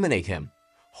to eliminate him.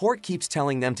 Hort keeps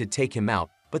telling them to take him out,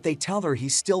 but they tell her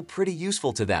he's still pretty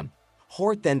useful to them.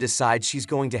 Hort then decides she's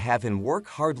going to have him work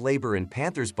hard labor in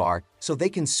Panther's bar so they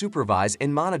can supervise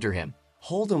and monitor him.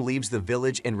 Hold'em leaves the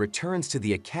village and returns to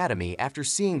the academy after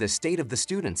seeing the state of the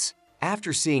students.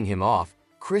 After seeing him off,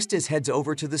 Christus heads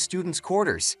over to the students'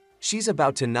 quarters. She's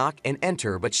about to knock and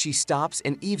enter, but she stops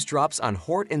and eavesdrops on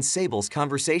Hort and Sable's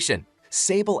conversation.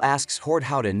 Sable asks Hort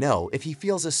how to know if he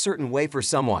feels a certain way for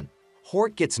someone.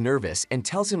 Hort gets nervous and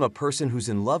tells him a person who's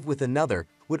in love with another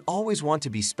would always want to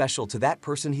be special to that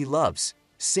person he loves.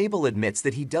 Sable admits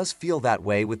that he does feel that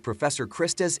way with Professor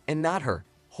Christus and not her.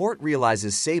 Hort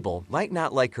realizes Sable might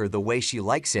not like her the way she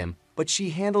likes him, but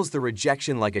she handles the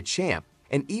rejection like a champ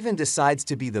and even decides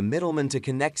to be the middleman to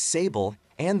connect Sable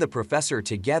and the professor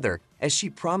together as she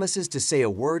promises to say a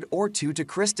word or two to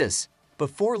Christus.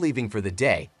 Before leaving for the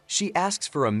day, she asks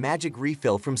for a magic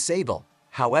refill from Sable.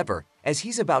 However, as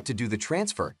he's about to do the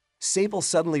transfer, Sable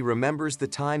suddenly remembers the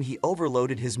time he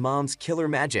overloaded his mom's killer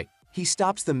magic. He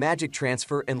stops the magic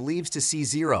transfer and leaves to see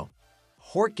Zero.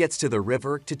 Hort gets to the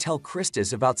river to tell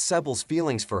Christus about Sable's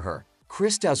feelings for her.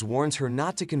 Christus warns her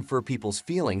not to confer people's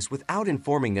feelings without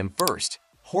informing them first.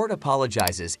 Hort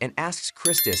apologizes and asks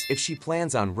Christus if she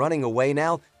plans on running away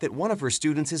now that one of her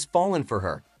students has fallen for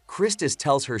her. Christus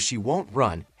tells her she won't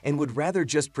run and would rather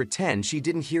just pretend she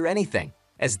didn't hear anything.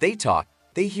 As they talk,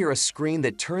 they hear a scream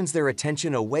that turns their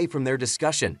attention away from their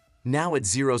discussion. Now at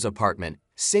Zero's apartment,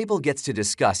 Sable gets to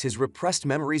discuss his repressed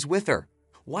memories with her.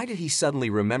 Why did he suddenly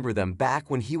remember them back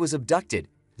when he was abducted?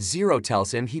 Zero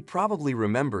tells him he probably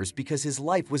remembers because his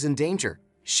life was in danger.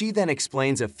 She then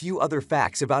explains a few other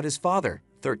facts about his father,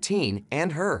 13,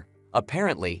 and her.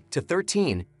 Apparently, to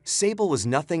 13, Sable was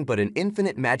nothing but an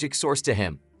infinite magic source to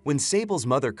him. When Sable's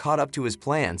mother caught up to his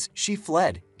plans, she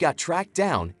fled, got tracked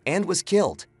down, and was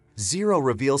killed. Zero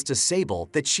reveals to Sable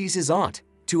that she's his aunt.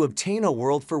 To obtain a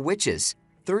world for witches,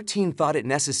 13 thought it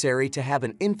necessary to have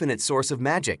an infinite source of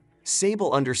magic.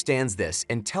 Sable understands this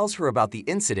and tells her about the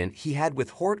incident he had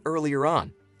with Hort earlier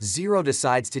on. Zero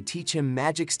decides to teach him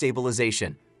magic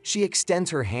stabilization. She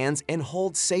extends her hands and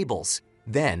holds sables.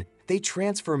 Then, they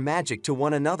transfer magic to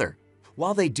one another.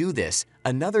 While they do this,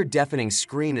 another deafening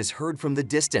scream is heard from the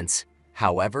distance.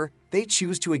 However, they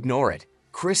choose to ignore it.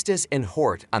 Christus and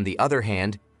Hort, on the other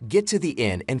hand, get to the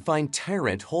inn and find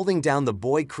Tyrant holding down the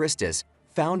boy Christus,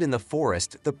 found in the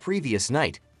forest the previous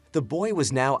night. The boy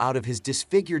was now out of his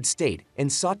disfigured state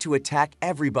and sought to attack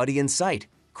everybody in sight.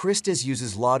 Christus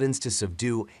uses Laudens to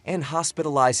subdue and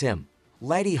hospitalize him.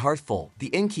 Lady Heartful, the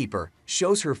innkeeper,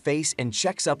 shows her face and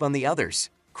checks up on the others.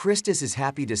 Christus is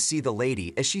happy to see the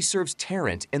lady as she serves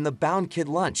Tarrant and the bound kid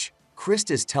lunch.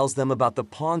 Christus tells them about the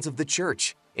pawns of the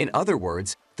church. In other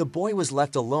words, the boy was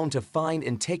left alone to find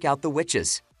and take out the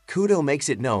witches. Kudo makes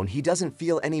it known he doesn't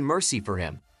feel any mercy for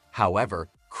him. However,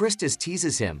 Christus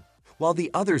teases him. While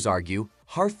the others argue,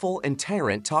 Heartful and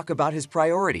Tyrant talk about his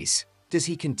priorities. Does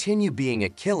he continue being a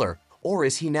killer, or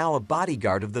is he now a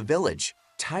bodyguard of the village?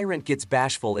 Tyrant gets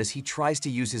bashful as he tries to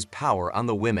use his power on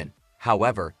the women.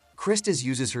 However, Christus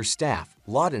uses her staff,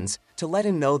 Laudens, to let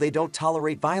him know they don't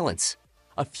tolerate violence.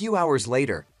 A few hours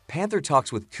later, Panther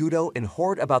talks with Kudo and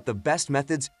Hort about the best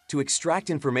methods to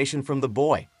extract information from the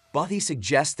boy. While he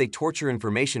suggests they torture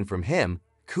information from him,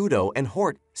 Kudo and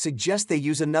Hort suggest they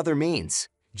use another means.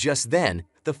 Just then,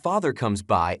 the father comes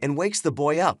by and wakes the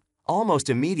boy up. Almost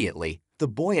immediately, the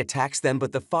boy attacks them,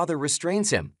 but the father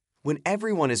restrains him. When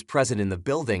everyone is present in the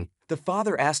building, the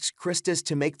father asks Christus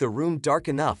to make the room dark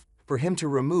enough for him to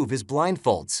remove his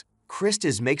blindfolds.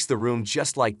 Christus makes the room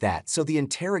just like that, so the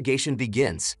interrogation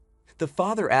begins. The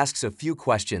father asks a few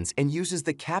questions and uses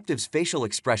the captive's facial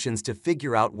expressions to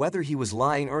figure out whether he was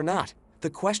lying or not. The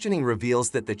questioning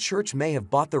reveals that the church may have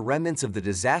bought the remnants of the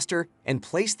disaster and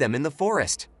placed them in the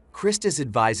forest. Christus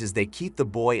advises they keep the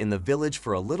boy in the village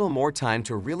for a little more time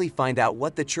to really find out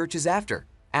what the church is after.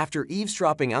 After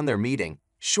eavesdropping on their meeting,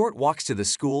 Short walks to the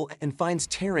school and finds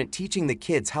Tarrant teaching the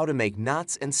kids how to make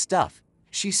knots and stuff.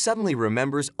 She suddenly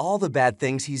remembers all the bad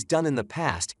things he's done in the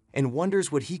past and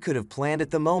wonders what he could have planned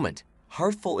at the moment.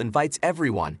 Heartful invites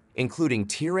everyone, including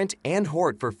Tyrant and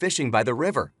Hort, for fishing by the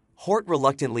river. Hort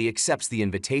reluctantly accepts the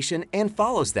invitation and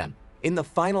follows them. In the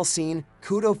final scene,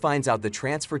 Kudo finds out the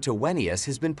transfer to Wenius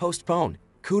has been postponed.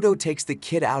 Kudo takes the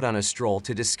kid out on a stroll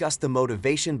to discuss the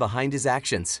motivation behind his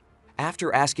actions.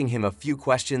 After asking him a few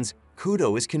questions,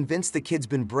 Kudo is convinced the kid's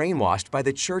been brainwashed by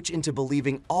the church into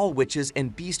believing all witches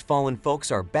and beast-fallen folks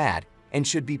are bad and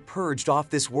should be purged off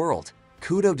this world.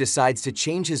 Kudo decides to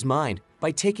change his mind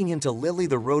by taking him to Lily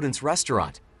the rodent's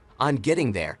restaurant. On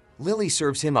getting there, Lily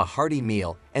serves him a hearty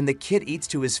meal and the kid eats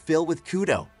to his fill with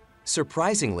Kudo.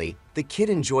 Surprisingly, the kid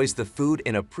enjoys the food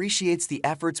and appreciates the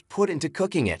efforts put into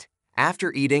cooking it.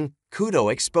 After eating,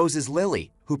 Kudo exposes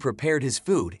Lily, who prepared his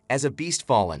food, as a beast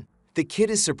fallen. The kid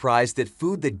is surprised that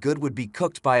food that good would be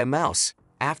cooked by a mouse.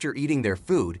 After eating their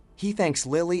food, he thanks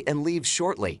Lily and leaves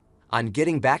shortly. On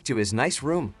getting back to his nice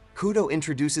room, Kudo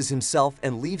introduces himself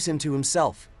and leaves him to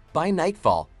himself. By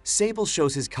nightfall, Sable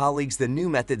shows his colleagues the new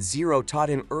method Zero taught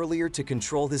him earlier to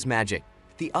control his magic.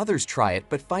 The others try it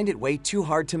but find it way too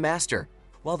hard to master.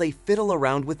 While they fiddle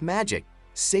around with magic,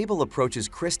 Sable approaches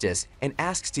Christus and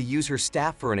asks to use her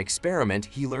staff for an experiment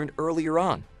he learned earlier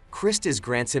on. Christus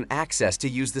grants him access to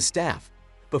use the staff.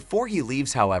 Before he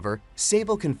leaves, however,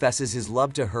 Sable confesses his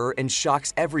love to her and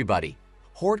shocks everybody.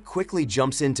 Hort quickly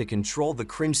jumps in to control the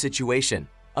cringe situation.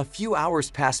 A few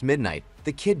hours past midnight,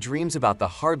 the kid dreams about the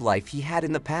hard life he had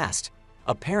in the past.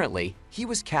 Apparently, he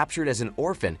was captured as an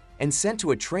orphan and sent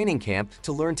to a training camp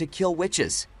to learn to kill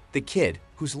witches. The kid,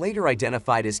 who's later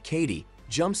identified as Katie,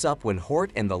 jumps up when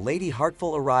Hort and the Lady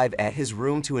Heartful arrive at his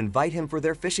room to invite him for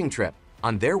their fishing trip.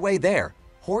 On their way there,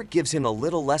 Hort gives him a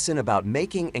little lesson about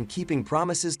making and keeping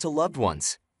promises to loved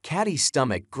ones. Caddy's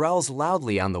stomach growls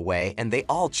loudly on the way and they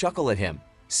all chuckle at him.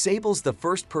 Sable's the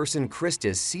first person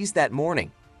Christus sees that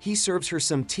morning. He serves her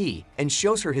some tea and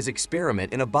shows her his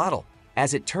experiment in a bottle.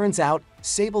 As it turns out,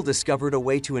 Sable discovered a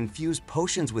way to infuse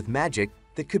potions with magic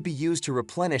that could be used to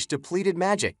replenish depleted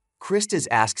magic. Christus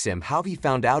asks him how he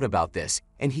found out about this,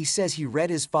 and he says he read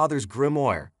his father's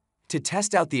grimoire. To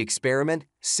test out the experiment,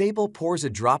 Sable pours a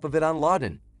drop of it on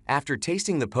Lauden. After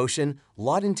tasting the potion,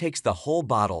 Lauden takes the whole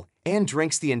bottle and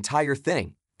drinks the entire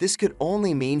thing. This could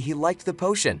only mean he liked the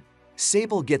potion.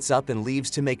 Sable gets up and leaves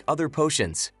to make other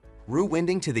potions.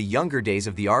 Rewinding to the younger days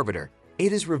of the Arbiter,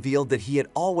 it is revealed that he had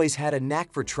always had a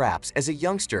knack for traps as a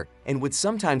youngster and would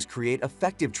sometimes create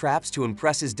effective traps to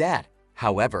impress his dad.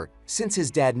 However, since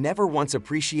his dad never once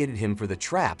appreciated him for the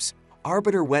traps,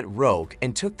 Arbiter went rogue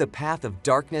and took the path of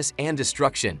darkness and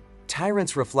destruction.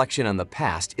 Tyrant's reflection on the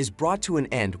past is brought to an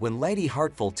end when Lady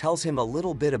Heartful tells him a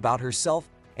little bit about herself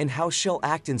and how she'll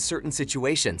act in certain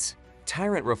situations.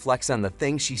 Tyrant reflects on the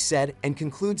things she said and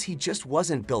concludes he just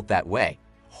wasn't built that way.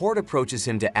 Hort approaches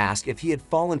him to ask if he had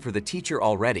fallen for the teacher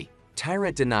already.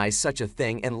 Tyrant denies such a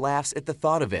thing and laughs at the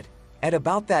thought of it. At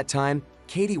about that time,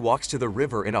 Katie walks to the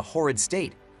river in a horrid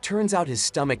state. Turns out his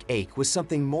stomach ache was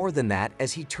something more than that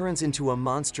as he turns into a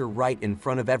monster right in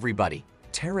front of everybody.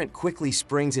 Tyrant quickly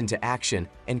springs into action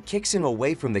and kicks him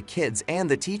away from the kids and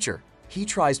the teacher. He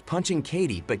tries punching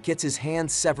Katie but gets his hand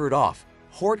severed off.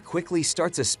 Hort quickly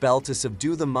starts a spell to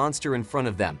subdue the monster in front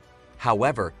of them.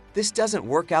 However, this doesn't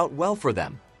work out well for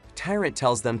them. Tyrant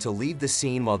tells them to leave the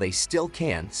scene while they still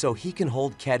can so he can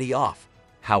hold Katie off.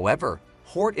 However,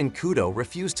 Hort and Kudo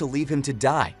refuse to leave him to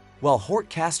die. While Hort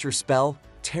casts her spell,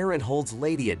 Tyrant holds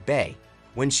Lady at bay.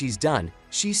 When she's done,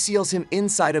 she seals him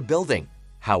inside a building.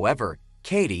 However,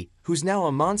 Katie, who's now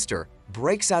a monster,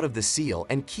 breaks out of the seal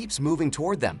and keeps moving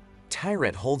toward them.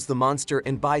 Tyrant holds the monster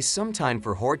and buys some time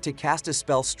for Hort to cast a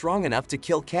spell strong enough to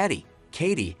kill Katie.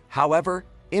 Katie, however,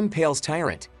 impales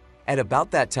Tyrant. At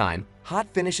about that time, Hot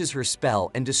finishes her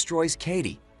spell and destroys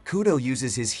Katie. Kudo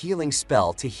uses his healing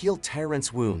spell to heal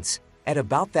Tyrant's wounds. At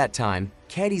about that time,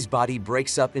 Katie's body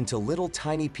breaks up into little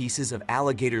tiny pieces of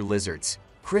alligator lizards.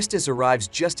 Christus arrives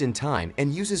just in time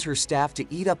and uses her staff to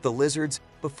eat up the lizards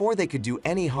before they could do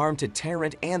any harm to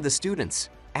Tyrant and the students.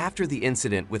 After the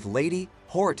incident with Lady,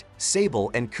 Hort,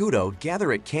 Sable, and Kudo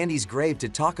gather at Candy's grave to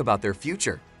talk about their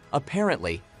future.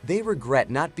 Apparently, they regret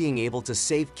not being able to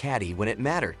save Katie when it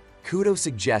mattered. Kudo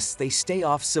suggests they stay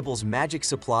off Sibyl's magic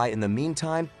supply in the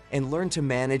meantime and learn to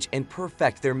manage and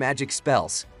perfect their magic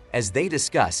spells. As they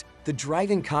discuss, the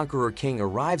Dragon Conqueror King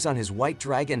arrives on his white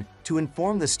dragon to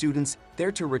inform the students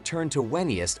they're to return to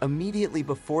Wenius immediately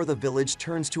before the village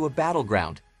turns to a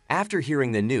battleground. After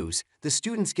hearing the news, the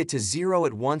students get to Zero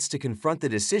at once to confront the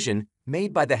decision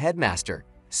made by the headmaster.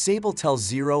 Sable tells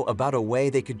Zero about a way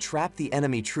they could trap the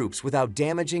enemy troops without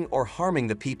damaging or harming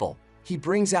the people. He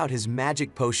brings out his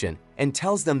magic potion and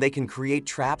tells them they can create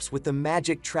traps with the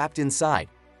magic trapped inside.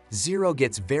 Zero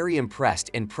gets very impressed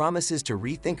and promises to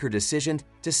rethink her decision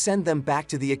to send them back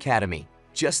to the academy.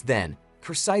 Just then,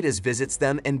 Cursitas visits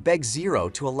them and begs Zero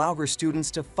to allow her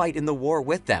students to fight in the war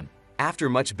with them. After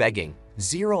much begging,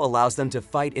 Zero allows them to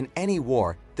fight in any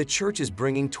war the church is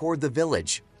bringing toward the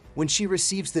village. When she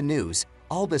receives the news,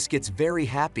 Albus gets very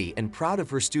happy and proud of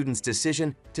her students'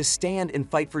 decision to stand and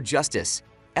fight for justice.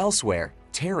 Elsewhere,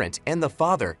 Tyrant and the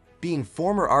father, being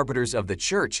former arbiters of the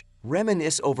church,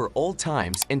 reminisce over old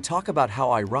times and talk about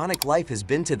how ironic life has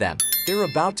been to them. They're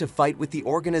about to fight with the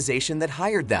organization that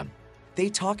hired them. They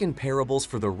talk in parables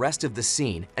for the rest of the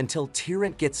scene until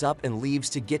Tyrant gets up and leaves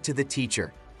to get to the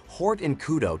teacher. Hort and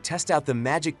Kudo test out the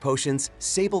magic potions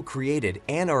Sable created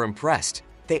and are impressed.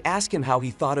 They ask him how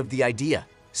he thought of the idea.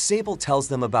 Sable tells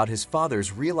them about his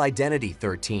father's real identity,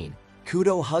 13.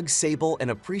 Kudo hugs Sable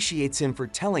and appreciates him for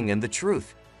telling them the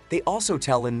truth. They also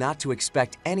tell him not to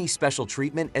expect any special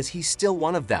treatment as he's still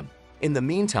one of them. In the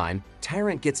meantime,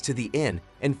 Tyrant gets to the inn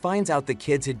and finds out the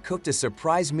kids had cooked a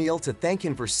surprise meal to thank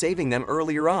him for saving them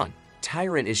earlier on.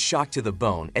 Tyrant is shocked to the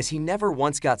bone as he never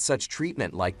once got such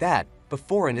treatment like that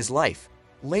before in his life.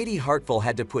 Lady Heartful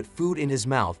had to put food in his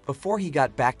mouth before he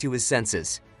got back to his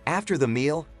senses. After the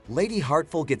meal, Lady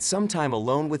Heartful gets some time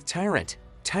alone with Tyrant.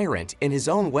 Tyrant, in his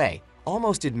own way,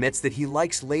 almost admits that he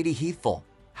likes Lady Heathful.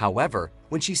 However,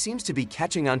 when she seems to be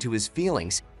catching on to his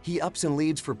feelings, he ups and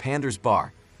leaves for Pander's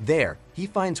bar. There, he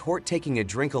finds Hort taking a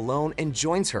drink alone and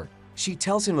joins her. She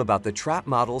tells him about the trap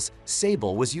models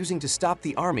Sable was using to stop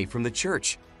the army from the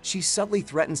church. She subtly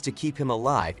threatens to keep him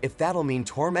alive if that'll mean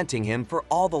tormenting him for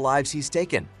all the lives he's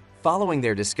taken. Following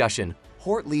their discussion,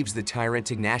 Hort leaves the Tyrant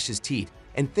to gnash his teeth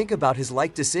and think about his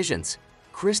life decisions.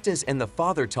 Christus and the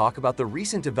father talk about the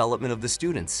recent development of the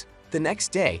students. The next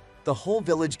day, the whole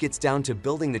village gets down to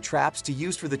building the traps to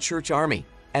use for the church army.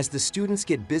 As the students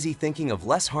get busy thinking of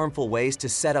less harmful ways to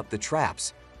set up the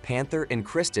traps, Panther and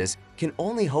Christus can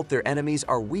only hope their enemies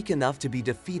are weak enough to be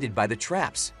defeated by the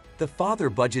traps. The father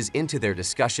budges into their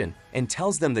discussion and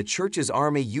tells them the church's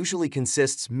army usually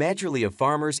consists majorly of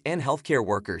farmers and healthcare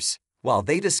workers. While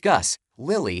they discuss,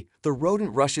 Lily, the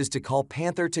rodent, rushes to call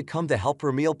Panther to come to help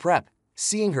her meal prep.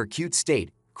 Seeing her cute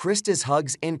state, Christus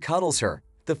hugs and cuddles her.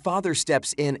 The father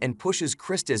steps in and pushes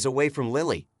Christus away from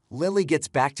Lily. Lily gets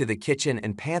back to the kitchen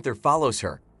and Panther follows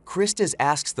her. Christus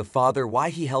asks the father why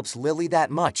he helps Lily that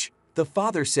much. The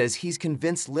father says he's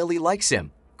convinced Lily likes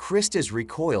him. Christus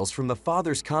recoils from the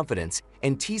father's confidence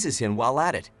and teases him while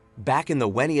at it. Back in the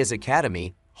Wenias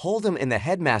Academy, Hold'em and the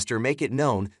headmaster make it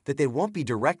known that they won't be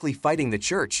directly fighting the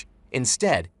church.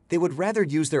 Instead, they would rather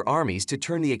use their armies to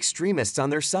turn the extremists on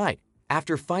their side.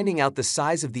 After finding out the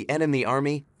size of the enemy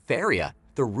army, Faria,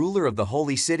 the ruler of the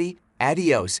Holy City,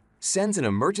 Adios, sends an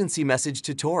emergency message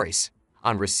to Torres.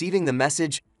 On receiving the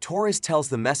message, Torres tells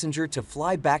the messenger to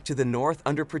fly back to the north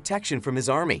under protection from his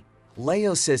army.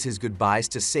 Leo says his goodbyes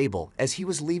to Sable as he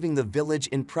was leaving the village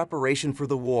in preparation for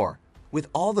the war. With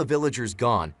all the villagers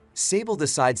gone, Sable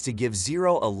decides to give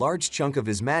Zero a large chunk of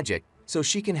his magic so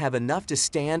she can have enough to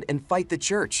stand and fight the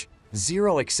church.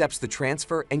 Zero accepts the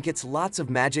transfer and gets lots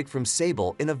of magic from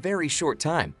Sable in a very short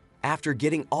time. After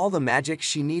getting all the magic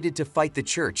she needed to fight the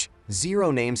church,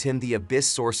 Zero names him the Abyss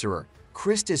Sorcerer.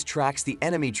 Christus tracks the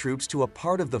enemy troops to a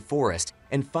part of the forest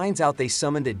and finds out they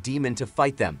summoned a demon to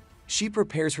fight them. She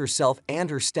prepares herself and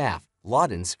her staff,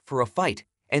 Laudens, for a fight,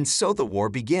 and so the war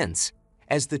begins.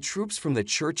 As the troops from the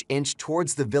church inch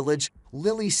towards the village,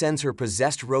 Lily sends her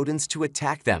possessed rodents to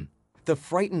attack them. The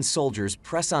frightened soldiers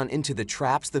press on into the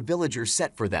traps the villagers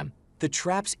set for them. The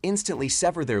traps instantly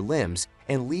sever their limbs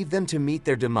and leave them to meet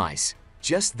their demise.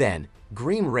 Just then,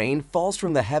 green rain falls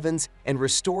from the heavens and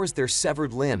restores their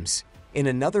severed limbs. In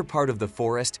another part of the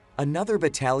forest, another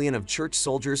battalion of church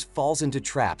soldiers falls into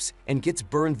traps and gets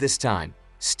burned this time.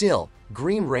 Still,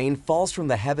 green rain falls from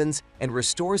the heavens and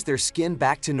restores their skin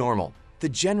back to normal. The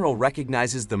general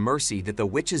recognizes the mercy that the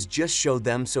witches just showed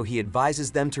them, so he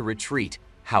advises them to retreat.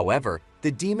 However,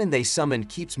 the demon they summoned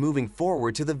keeps moving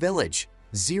forward to the village.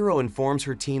 Zero informs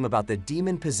her team about the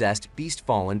demon-possessed Beast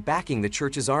Fallen backing the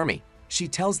church's army. She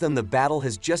tells them the battle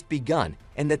has just begun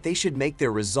and that they should make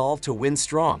their resolve to win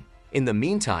strong. In the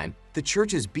meantime, the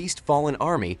church's Beast Fallen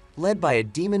army, led by a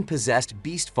demon-possessed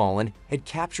Beast Fallen, had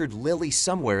captured Lily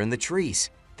somewhere in the trees.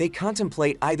 They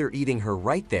contemplate either eating her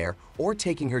right there or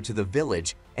taking her to the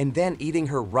village and then eating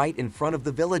her right in front of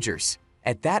the villagers.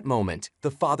 At that moment,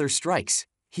 the father strikes.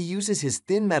 He uses his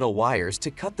thin metal wires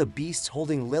to cut the beasts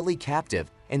holding Lily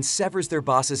captive and severs their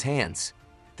boss's hands.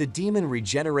 The demon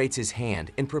regenerates his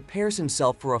hand and prepares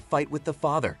himself for a fight with the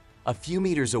father. A few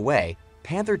meters away,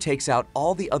 Panther takes out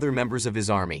all the other members of his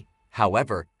army.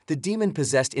 However, the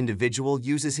demon-possessed individual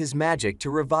uses his magic to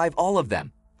revive all of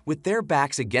them. With their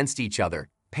backs against each other,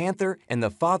 Panther and the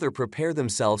father prepare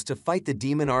themselves to fight the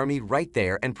demon army right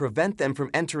there and prevent them from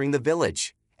entering the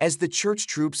village. As the church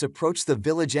troops approach the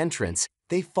village entrance,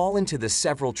 they fall into the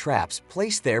several traps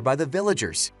placed there by the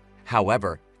villagers.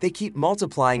 However, they keep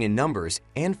multiplying in numbers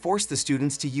and force the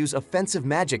students to use offensive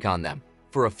magic on them.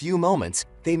 For a few moments,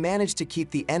 they manage to keep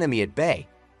the enemy at bay.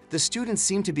 The students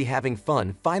seem to be having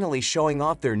fun finally showing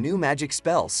off their new magic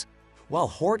spells. While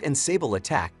Hort and Sable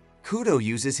attack, Kudo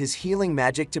uses his healing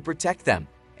magic to protect them.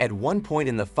 At one point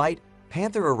in the fight,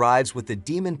 Panther arrives with the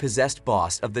demon-possessed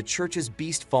boss of the church's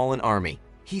Beast Fallen army.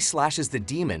 He slashes the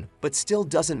demon, but still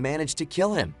doesn't manage to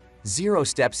kill him. Zero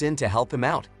steps in to help him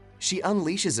out. She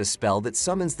unleashes a spell that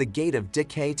summons the Gate of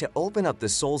Decay to open up the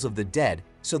souls of the dead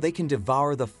so they can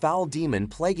devour the foul demon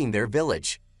plaguing their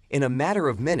village. In a matter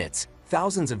of minutes,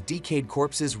 thousands of decayed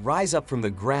corpses rise up from the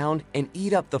ground and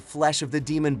eat up the flesh of the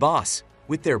demon boss.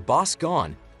 With their boss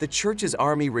gone, the church's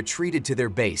army retreated to their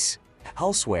base.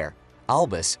 Elsewhere,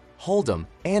 Albus, Hold'em,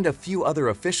 and a few other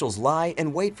officials lie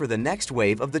and wait for the next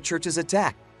wave of the church's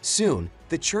attack. Soon,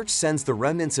 the church sends the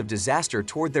remnants of disaster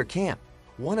toward their camp.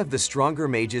 One of the stronger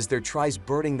mages there tries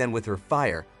burning them with her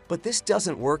fire, but this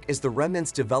doesn't work as the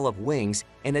remnants develop wings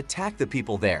and attack the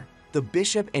people there. The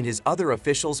bishop and his other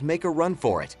officials make a run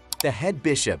for it. The head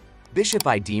bishop, Bishop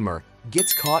Idemer,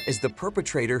 gets caught as the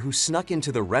perpetrator who snuck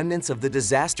into the remnants of the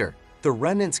disaster. The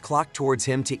remnants clock towards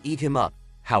him to eat him up.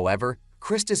 However,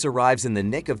 Christus arrives in the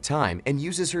nick of time and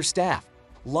uses her staff,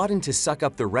 Lauden, to suck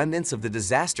up the remnants of the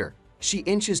disaster. She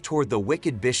inches toward the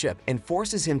wicked bishop and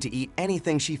forces him to eat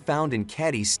anything she found in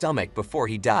Caddy's stomach before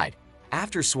he died.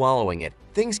 After swallowing it,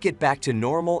 things get back to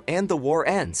normal and the war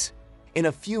ends. In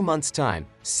a few months' time,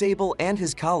 Sable and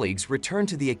his colleagues return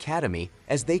to the academy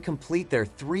as they complete their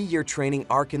 3-year training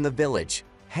arc in the village.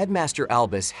 Headmaster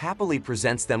Albus happily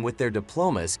presents them with their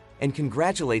diplomas and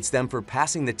congratulates them for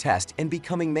passing the test and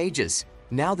becoming mages.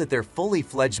 Now that they're fully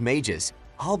fledged mages,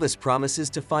 Albus promises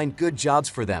to find good jobs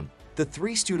for them. The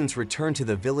 3 students return to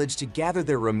the village to gather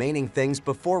their remaining things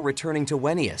before returning to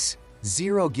Wenius.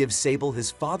 Zero gives Sable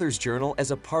his father's journal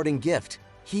as a parting gift.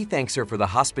 He thanks her for the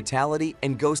hospitality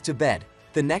and goes to bed.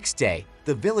 The next day,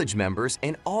 the village members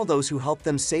and all those who helped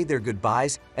them say their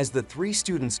goodbyes as the 3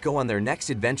 students go on their next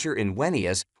adventure in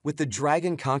Wenius with the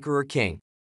Dragon Conqueror King.